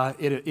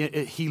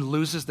 He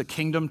loses the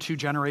kingdom 2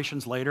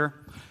 generations later.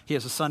 He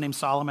has a son named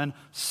Solomon.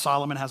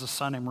 Solomon has a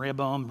son named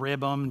Rehoboam.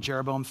 Rehoboam and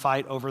Jeroboam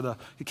fight over the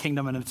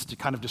kingdom, and it's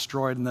kind of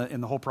destroyed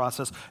in the whole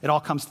process. It all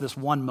comes to this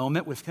one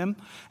moment with him.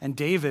 And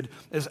David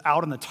is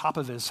out on the top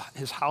of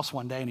his house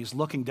one day, and he's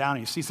looking down,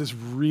 and he sees this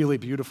really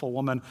beautiful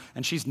woman,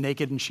 and she's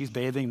naked, and she's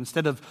bathing.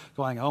 Instead of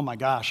going, oh my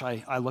gosh,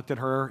 I looked at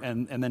her,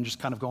 and then just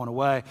kind of going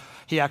away,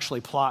 he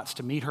actually plots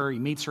to meet her. He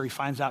meets her. He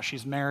finds out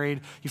she's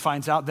married. He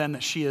finds out then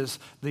that she is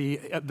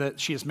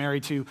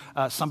married to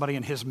somebody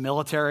in his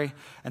military.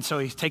 And so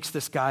he takes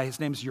this guy, his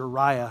name's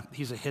Uriah,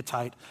 he's a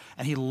Hittite,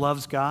 and he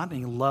loves God and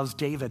he loves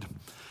David.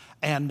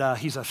 And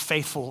he's a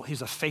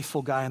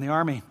faithful guy in the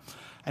army.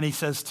 And he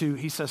says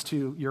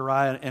to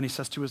Uriah, and he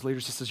says to his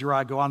leaders, he says,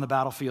 Uriah, go on the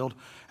battlefield.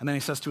 And then he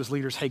says to his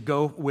leaders, hey,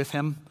 go with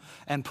him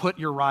and put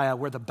Uriah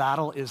where the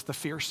battle is the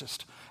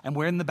fiercest. And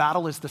when the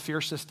battle is the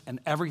fiercest and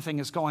everything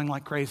is going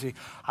like crazy,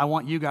 I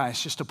want you guys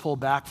just to pull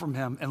back from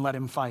him and let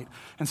him fight.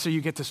 And so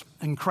you get this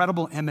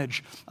incredible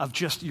image of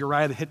just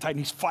Uriah the Hittite, and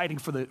he's fighting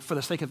for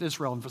the sake of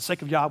Israel and for the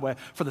sake of Yahweh,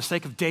 for the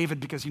sake of David,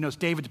 because he knows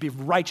David to be a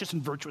righteous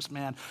and virtuous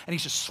man. And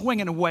he's just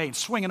swinging away,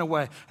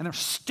 and they're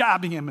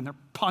stabbing him and they're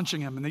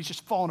punching him, and he's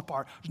just falling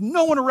apart. There's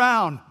no one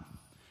around.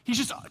 He's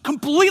just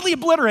completely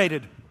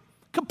obliterated.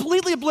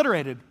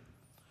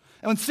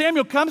 And when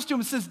Samuel comes to him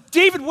and says,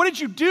 David, what did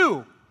you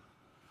do?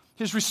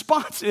 His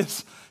response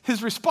is,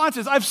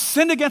 I've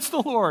sinned against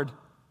the Lord.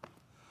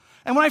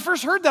 And when I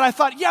first heard that, I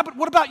thought, yeah, but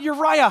what about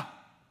Uriah?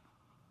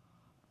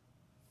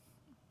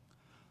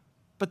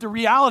 But the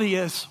reality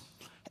is,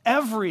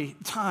 every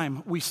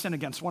time we sin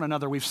against one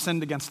another, we've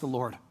sinned against the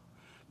Lord.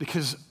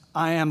 Because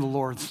I am the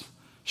Lord's,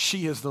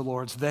 she is the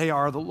Lord's, they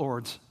are the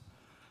Lord's.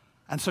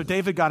 And so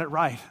David got it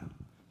right.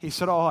 He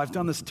said, I've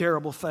done this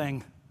terrible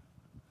thing.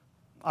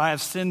 I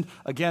have sinned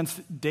against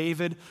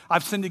David.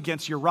 I've sinned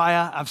against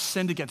Uriah. I've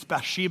sinned against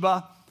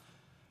Bathsheba.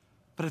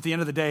 But at the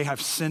end of the day,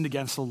 I've sinned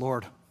against the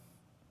Lord.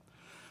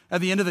 At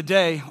the end of the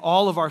day,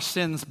 all of our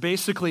sins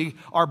basically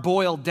are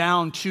boiled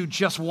down to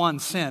just one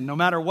sin, no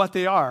matter what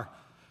they are.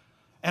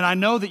 And I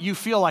know that you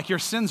feel like your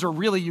sins are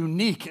really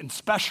unique and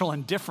special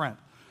and different.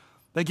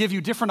 They give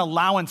you different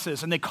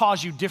allowances and they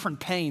cause you different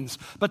pains.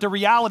 But the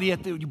reality is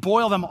that you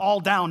boil them all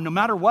down, no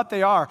matter what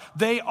they are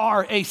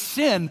a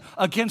sin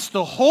against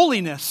the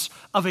holiness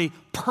of a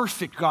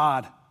perfect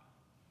God.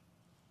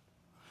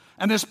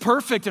 And this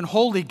perfect and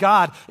holy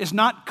God is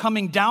not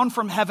coming down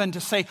from heaven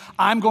to say,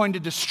 I'm going to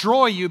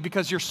destroy you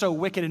because you're so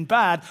wicked and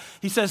bad.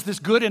 He says this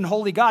good and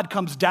holy God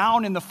comes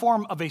down in the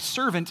form of a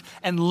servant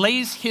and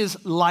lays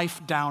his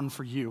life down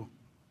for you.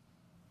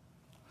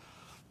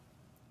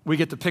 We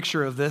get the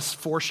picture of this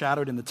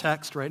foreshadowed in the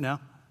text right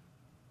now.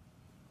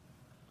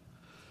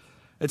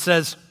 It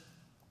says,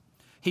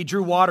 he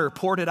drew water,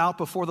 poured it out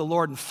before the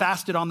Lord, and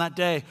fasted on that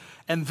day.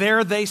 And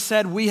there they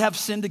said, we have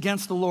sinned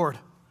against the Lord.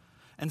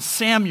 And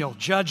Samuel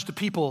judged the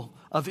people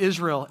of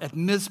Israel at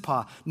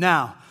Mizpah.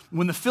 Now,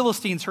 when the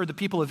Philistines heard the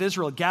people of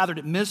Israel gathered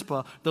at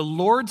Mizpah, the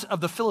lords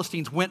of the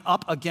Philistines went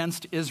up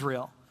against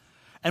Israel.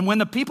 And when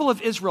the people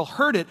of Israel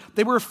heard it,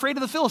 they were afraid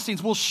of the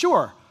Philistines. Well,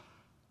 sure,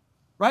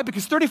 right?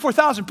 Because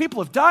 34,000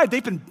 people have died.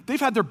 They've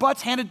had their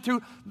butts handed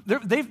to,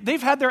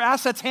 they've had their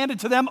assets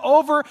handed to them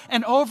over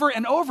and over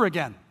and over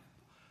again.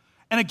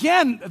 And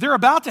again, they're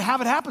about to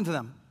have it happen to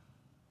them.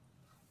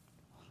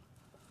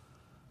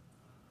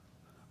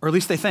 Or at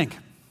least they think.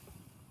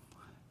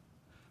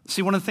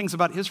 See, one of the things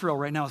about Israel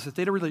right now is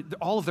that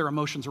all of their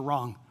emotions are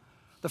wrong.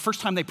 The first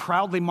time they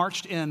proudly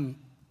marched in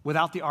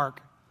without the ark,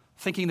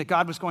 thinking that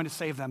God was going to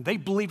save them, they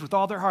believed with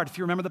all their heart. If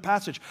you remember the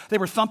passage, they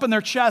were thumping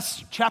their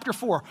chests, chapter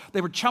 4.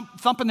 They were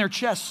thumping their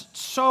chests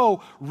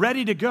so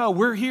ready to go.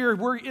 We're here,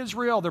 we're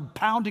Israel. They're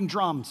pounding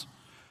drums.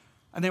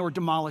 And they were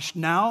demolished.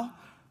 Now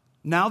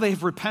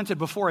they've repented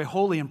before a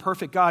holy and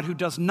perfect God who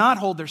does not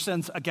hold their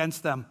sins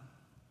against them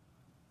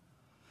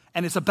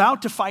and is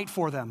about to fight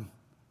for them.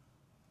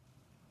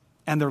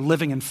 And they're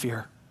living in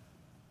fear.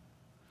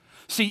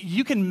 See,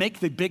 you can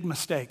make the big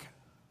mistake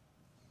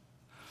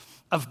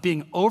of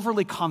being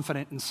overly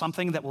confident in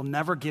something that will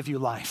never give you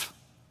life.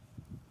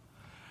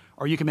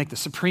 Or you can make the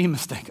supreme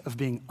mistake of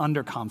being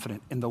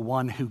underconfident in the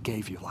one who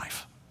gave you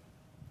life.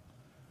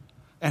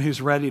 And who's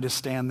ready to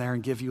stand there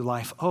and give you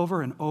life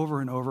over and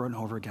over and over and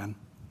over again.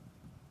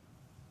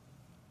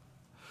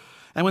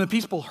 And when the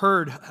people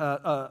heard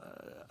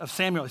of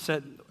Samuel,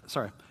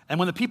 and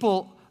when the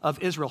people of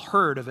Israel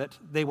heard of it,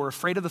 they were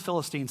afraid of the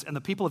Philistines, and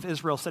the people of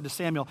Israel said to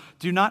Samuel,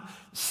 do not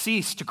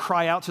cease to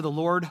cry out to the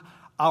Lord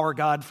our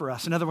God for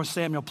us. In other words,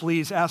 Samuel,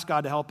 please ask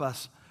God to help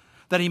us,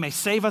 that he may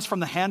save us from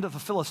the hand of the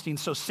Philistines.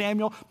 So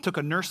Samuel took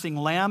a nursing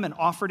lamb and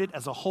offered it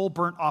as a whole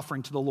burnt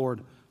offering to the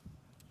Lord.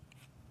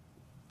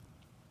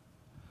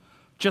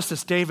 Just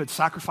as David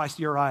sacrificed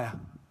Uriah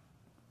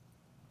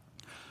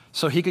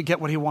so he could get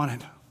what he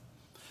wanted.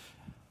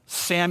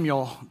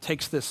 Samuel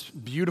takes this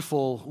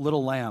beautiful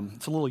little lamb.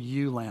 It's a little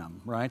ewe lamb,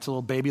 right? It's a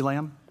little baby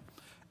lamb.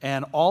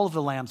 And all of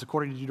the lambs,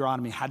 according to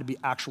Deuteronomy, had to be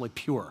actually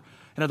pure.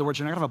 In other words,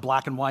 you're not going to have a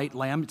black and white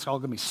lamb. It's all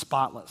going to be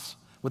spotless,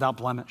 without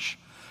blemish.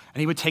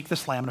 And he would take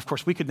this lamb, and of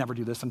course, we could never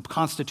do this, and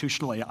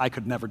constitutionally, I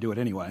could never do it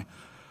anyway.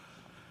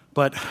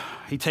 But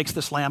he takes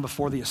this lamb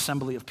before the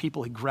assembly of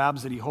people. He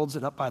grabs it. He holds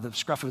it up by the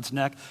scruff of its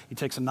neck. He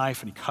takes a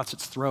knife, and he cuts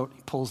its throat.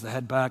 He pulls the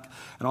head back,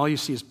 and all you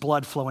see is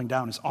blood flowing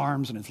down his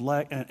arms and his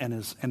leg and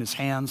his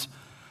hands.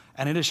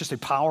 And it is just a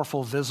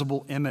powerful,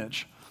 visible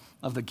image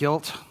of the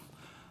guilt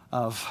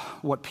of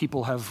what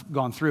people have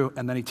gone through.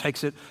 And then he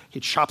takes it,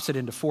 he chops it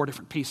into 4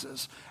 different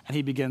pieces, and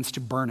he begins to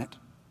burn it.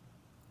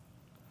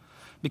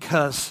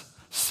 Because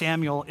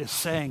Samuel is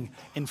saying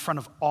in front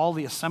of all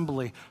the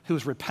assembly who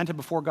has repented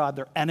before God,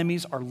 their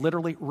enemies are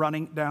literally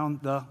running down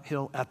the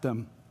hill at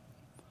them.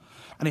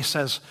 And he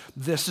says,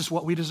 this is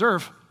what we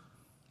deserve.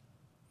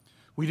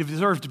 We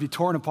deserve to be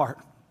torn apart.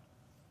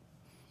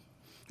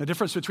 The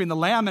difference between the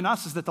lamb and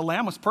us is that the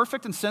lamb was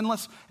perfect and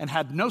sinless and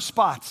had no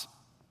spots.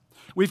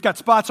 We've got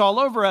spots all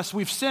over us.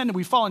 We've sinned.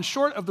 We've fallen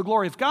short of the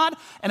glory of God.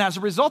 And as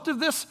a result of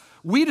this,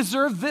 we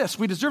deserve this.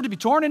 We deserve to be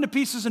torn into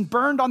pieces and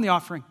burned on the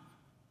offering.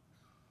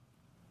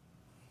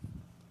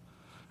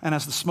 And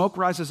as the smoke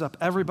rises up,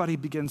 everybody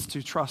begins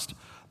to trust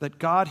that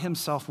God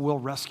himself will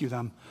rescue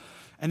them.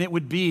 And it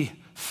would be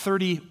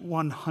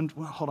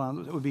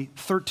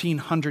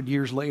 1,300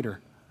 years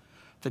later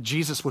that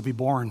Jesus would be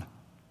born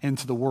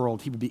into the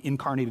world. He would be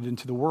incarnated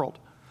into the world.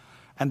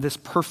 And this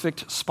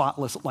perfect,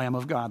 spotless Lamb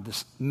of God,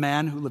 this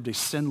man who lived a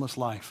sinless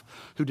life,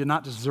 who did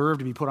not deserve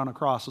to be put on a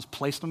cross, was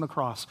placed on the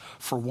cross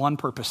for one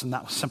purpose, and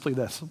that was simply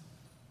this: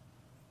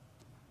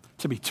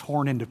 to be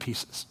torn into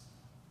pieces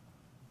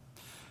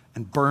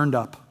and burned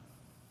up,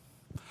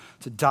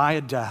 to die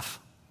a death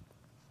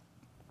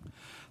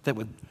that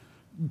would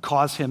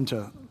cause him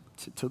to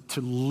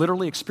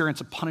literally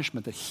experience a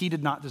punishment that he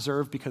did not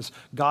deserve, because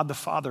God the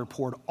Father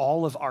poured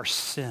all of our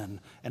sin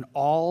and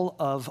all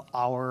of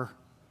our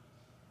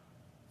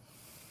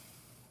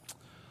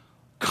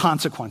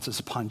consequences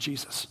upon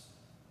Jesus.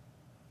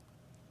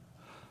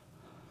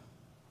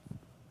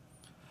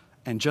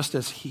 And just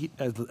as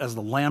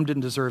the lamb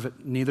didn't deserve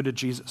it, neither did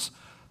Jesus,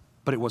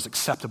 but it was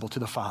acceptable to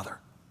the Father.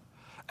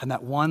 And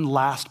that one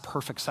last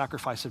perfect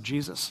sacrifice of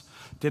Jesus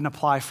didn't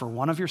apply for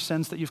one of your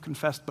sins that you've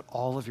confessed, but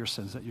all of your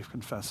sins that you've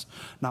confessed.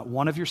 Not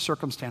one of your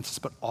circumstances,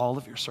 but all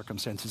of your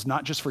circumstances.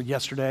 Not just for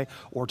yesterday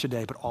or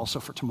today, but also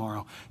for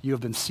tomorrow. You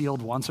have been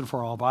sealed once and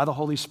for all by the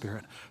Holy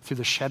Spirit through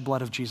the shed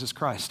blood of Jesus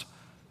Christ.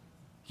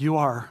 You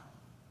are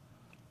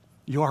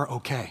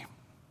okay.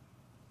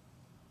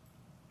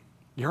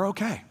 You're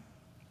okay.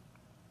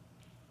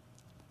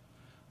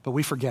 But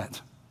we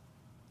forget.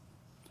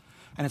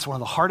 And it's one of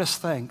the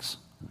hardest things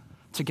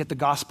to get the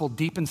gospel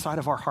deep inside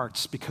of our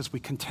hearts because we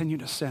continue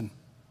to sin.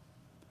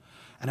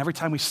 And every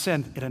time we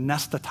sin, it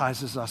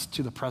anesthetizes us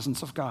to the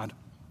presence of God.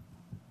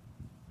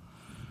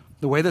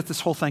 The way that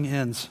this whole thing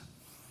ends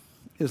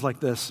is like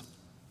this.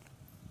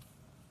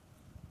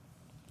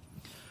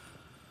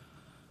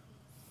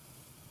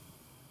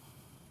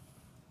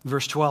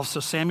 Verse 12, so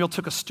Samuel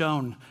took a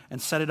stone and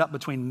set it up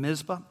between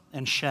Mizpah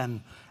and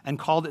Shen and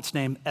called its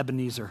name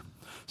Ebenezer.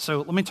 So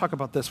let me talk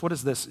about this. What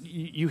is this?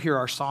 You hear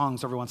our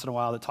songs every once in a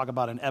while that talk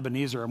about an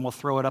Ebenezer, and we'll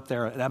throw it up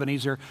there. An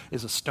Ebenezer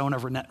is a stone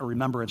of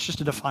remembrance, just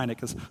to define it,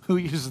 because who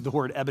uses the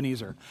word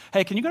Ebenezer?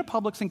 Hey, can you go to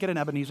Publix and get an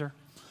Ebenezer?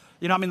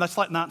 You know, I mean, that's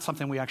not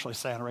something we actually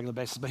say on a regular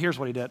basis, but here's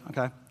what he did,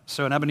 okay?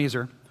 So an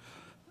Ebenezer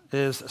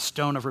is a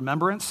stone of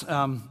remembrance.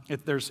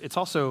 It's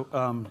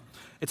also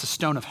a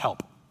stone of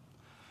help.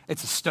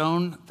 It's a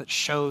stone that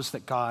shows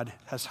that God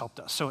has helped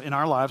us. So in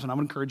our lives, and I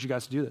would encourage you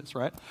guys to do this,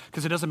 right?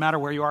 Because it doesn't matter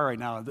where you are right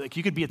now. Like,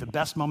 you could be at the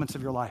best moments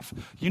of your life.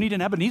 You need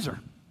an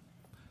Ebenezer.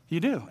 You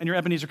do. And your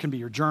Ebenezer can be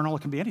your journal.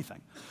 It can be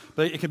anything.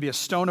 But it can be a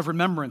stone of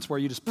remembrance where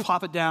you just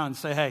plop it down and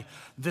say, hey,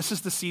 this is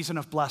the season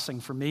of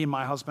blessing for me and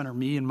my husband or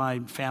me and my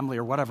family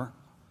or whatever.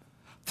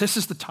 This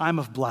is the time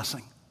of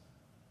blessing.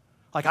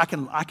 Like I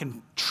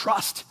can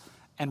trust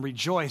and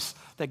rejoice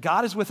that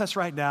God is with us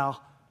right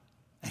now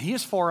and he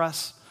is for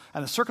us.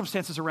 And the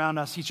circumstances around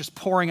us, he's just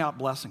pouring out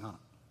blessing on it.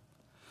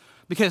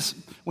 Because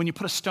when you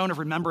put a stone of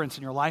remembrance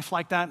in your life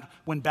like that,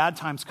 when bad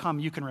times come,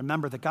 you can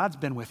remember that God's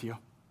been with you.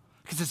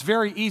 Because it's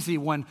very easy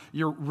when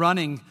you're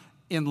running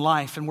in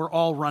life, and we're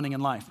all running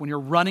in life. When you're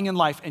running in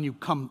life and you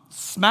come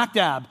smack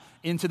dab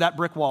into that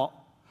brick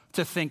wall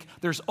to think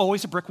there's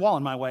always a brick wall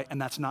in my way,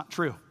 and that's not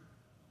true.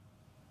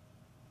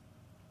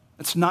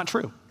 It's not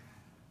true.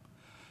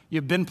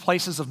 You've been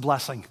places of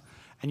blessing.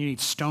 And you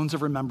need stones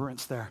of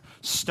remembrance there,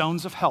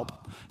 stones of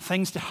help,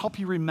 things to help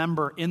you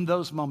remember in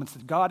those moments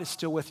that God is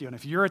still with you. And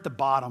if you're at the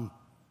bottom,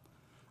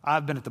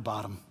 I've been at the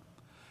bottom.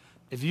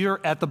 If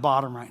you're at the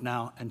bottom right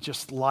now and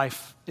just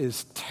life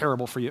is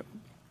terrible for you,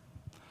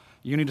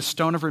 you need a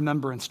stone of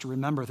remembrance to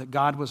remember that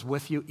God was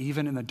with you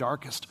even in the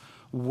darkest,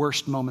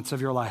 worst moments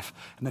of your life,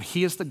 and that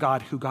he is the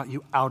God who got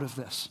you out of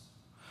this.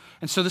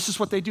 And so this is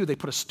what they do. They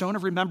put a stone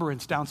of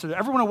remembrance down so that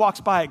everyone who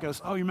walks by it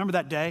goes, oh, you remember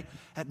that day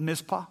at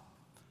Mizpah?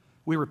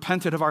 We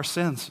repented of our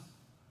sins.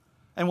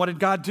 And what did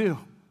God do?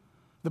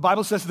 The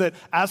Bible says that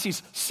as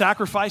he's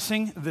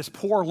sacrificing this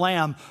poor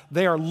lamb,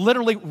 they are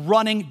literally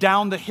running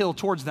down the hill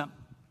towards them.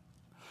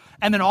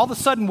 And then all of a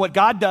sudden what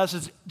God does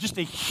is just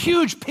a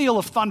huge peal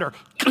of thunder.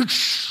 And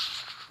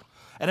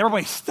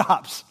everybody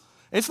stops.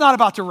 It's not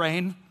about to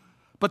rain,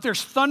 but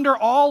there's thunder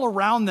all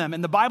around them.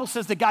 And the Bible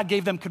says that God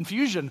gave them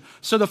confusion.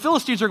 So the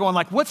Philistines are going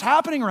like, what's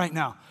happening right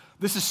now?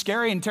 This is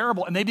scary and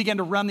terrible. And they began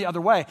to run the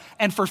other way.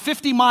 And for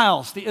 50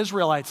 miles, the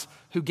Israelites,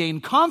 who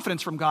gained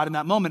confidence from God in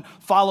that moment,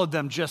 followed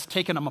them, just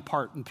taking them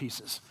apart in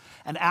pieces.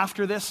 And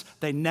after this,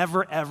 they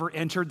never, ever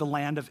entered the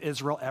land of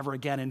Israel ever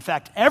again. In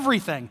fact,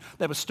 everything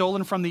that was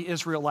stolen from the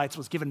Israelites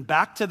was given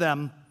back to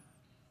them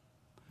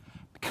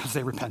because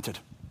they repented.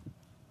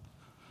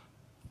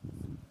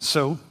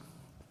 So,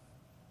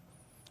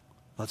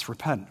 let's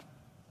repent.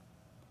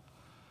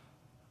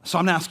 So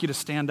I'm going to ask you to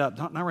stand up.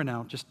 Not right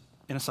now, just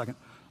in a second.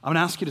 I'm going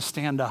to ask you to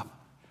stand up.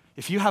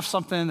 If you have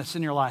something that's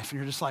in your life and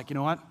you're just like, you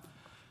know what?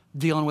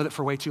 Dealing with it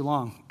for way too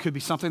long. Could be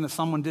something that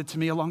someone did to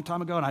me a long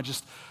time ago, and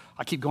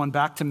I keep going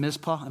back to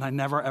Mizpah, and I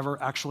never, ever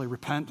actually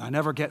repent. I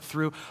never get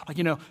through. Like,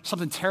 you know,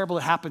 something terrible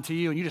that happened to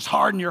you, and you just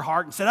harden your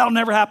heart and said, that'll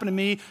never happen to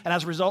me. And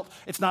as a result,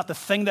 it's not the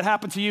thing that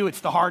happened to you,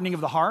 it's the hardening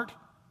of the heart.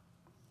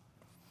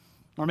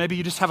 Or maybe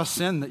you just have a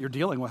sin that you're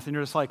dealing with, and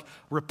you're just like,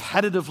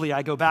 repetitively,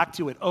 I go back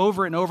to it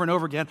over and over and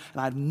over again,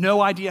 and I have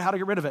no idea how to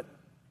get rid of it.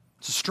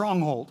 It's a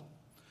stronghold.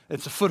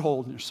 It's a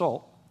foothold in your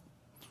soul.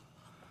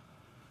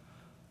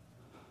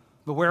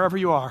 But wherever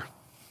you are,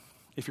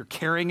 if you're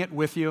carrying it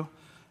with you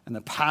and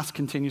the past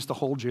continues to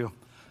hold you,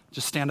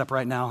 just stand up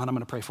right now and I'm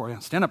going to pray for you.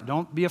 Stand up.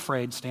 Don't be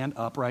afraid. Stand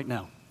up right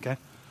now, okay?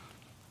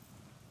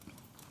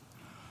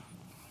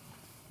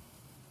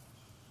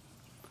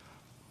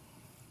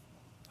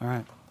 All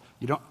right.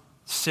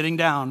 Sitting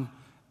down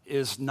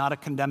is not a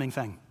condemning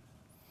thing.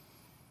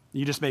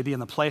 You just may be in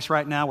the place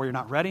right now where you're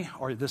not ready,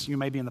 or you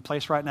may be in the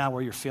place right now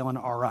where you're feeling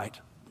all right.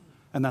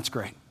 And that's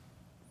great.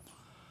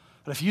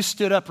 But if you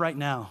stood up right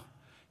now,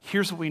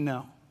 here's what we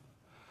know.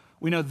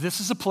 We know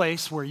this is a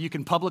place where you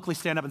can publicly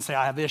stand up and say,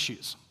 I have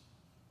issues.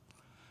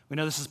 We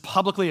know this is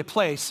publicly a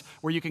place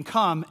where you can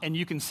come and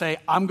you can say,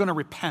 I'm going to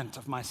repent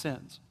of my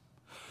sins.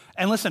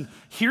 And listen,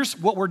 here's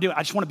what we're doing.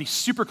 I just want to be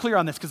super clear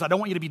on this because I don't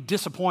want you to be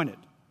disappointed.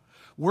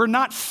 We're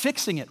not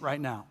fixing it right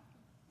now.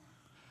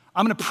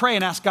 I'm going to pray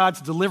and ask God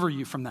to deliver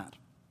you from that,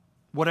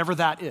 whatever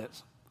that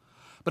is.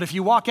 But if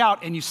you walk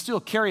out and you still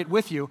carry it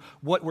with you,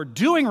 what we're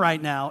doing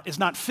right now is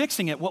not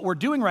fixing it. What we're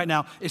doing right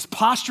now is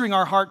posturing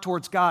our heart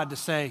towards God to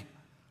say,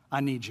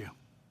 I need you.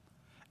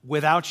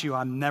 Without you,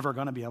 I'm never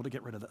going to be able to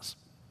get rid of this.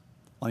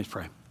 Let me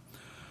pray.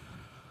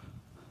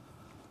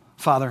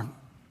 Father,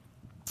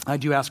 I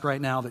do ask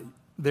right now that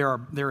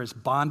there is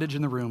bondage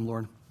in the room,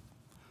 Lord.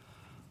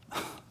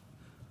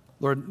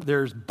 Lord,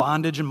 there's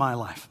bondage in my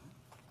life.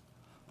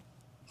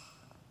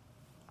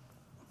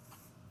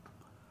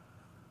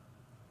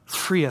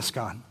 Free us,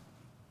 God.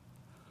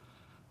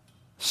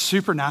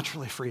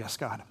 Supernaturally free us,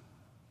 God.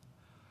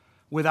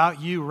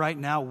 Without you right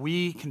now,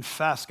 we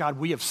confess, God,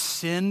 we have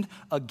sinned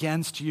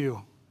against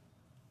you.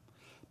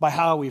 By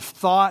how we've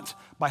thought,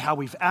 by how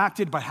we've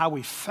acted, by how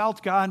we've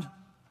felt, God,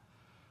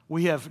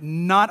 we have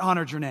not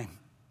honored your name.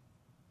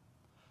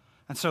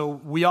 And so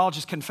we all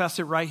just confess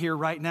it right here,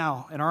 right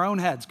now, in our own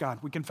heads, God.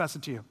 We confess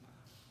it to you.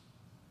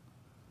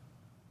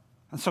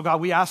 And so, God,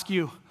 we ask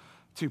you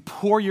to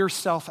pour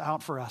yourself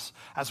out for us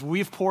as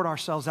we've poured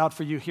ourselves out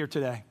for you here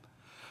today.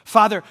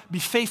 Father, be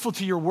faithful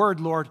to your word,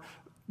 Lord.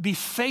 Be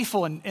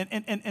faithful,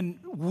 and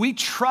we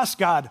trust,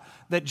 God,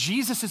 that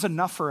Jesus is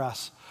enough for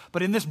us.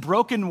 But in this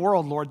broken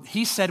world, Lord,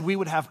 he said we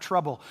would have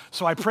trouble.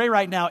 So I pray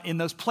right now in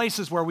those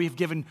places where we've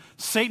given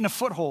Satan a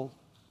foothold,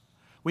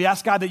 we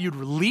ask, God, that you'd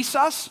release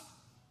us,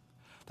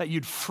 that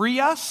you'd free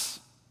us,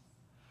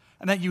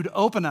 and that you'd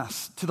open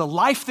us to the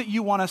life that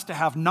you want us to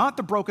have, not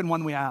the broken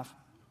one we have.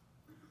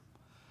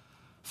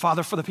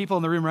 Father, for the people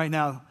in the room right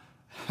now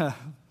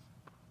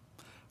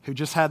who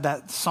just had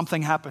that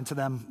something happen to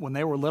them when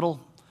they were little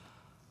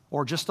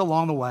or just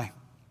along the way,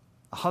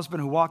 a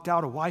husband who walked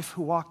out, a wife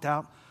who walked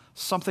out,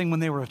 something when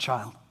they were a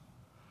child.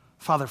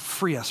 Father,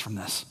 free us from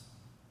this.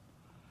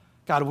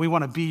 God, we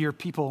want to be your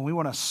people, and we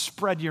want to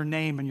spread your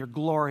name and your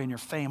glory and your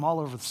fame all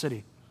over the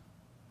city.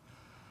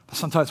 But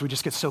sometimes we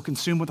just get so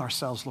consumed with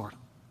ourselves, Lord.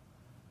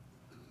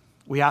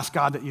 We ask,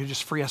 God, that you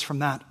just free us from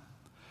that.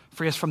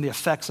 Free us from the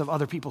effects of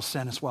other people's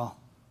sin as well.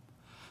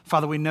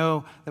 Father, we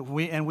know that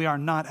we are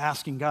not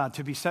asking, God,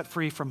 to be set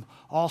free from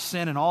all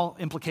sin and all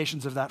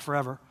implications of that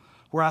forever.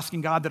 We're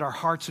asking, God, that our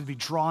hearts would be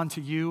drawn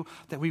to you,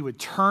 that we would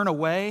turn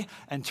away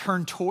and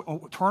turn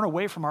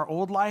away from our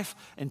old life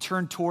and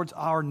turn towards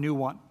our new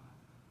one.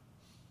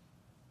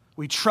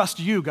 We trust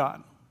you,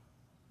 God,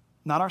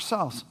 not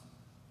ourselves.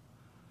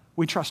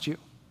 We trust you.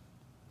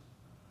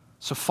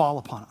 So fall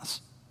upon us.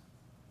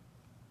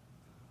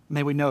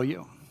 May we know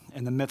you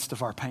in the midst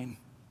of our pain.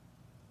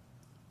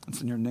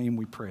 It's in your name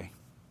we pray.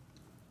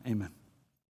 Amen.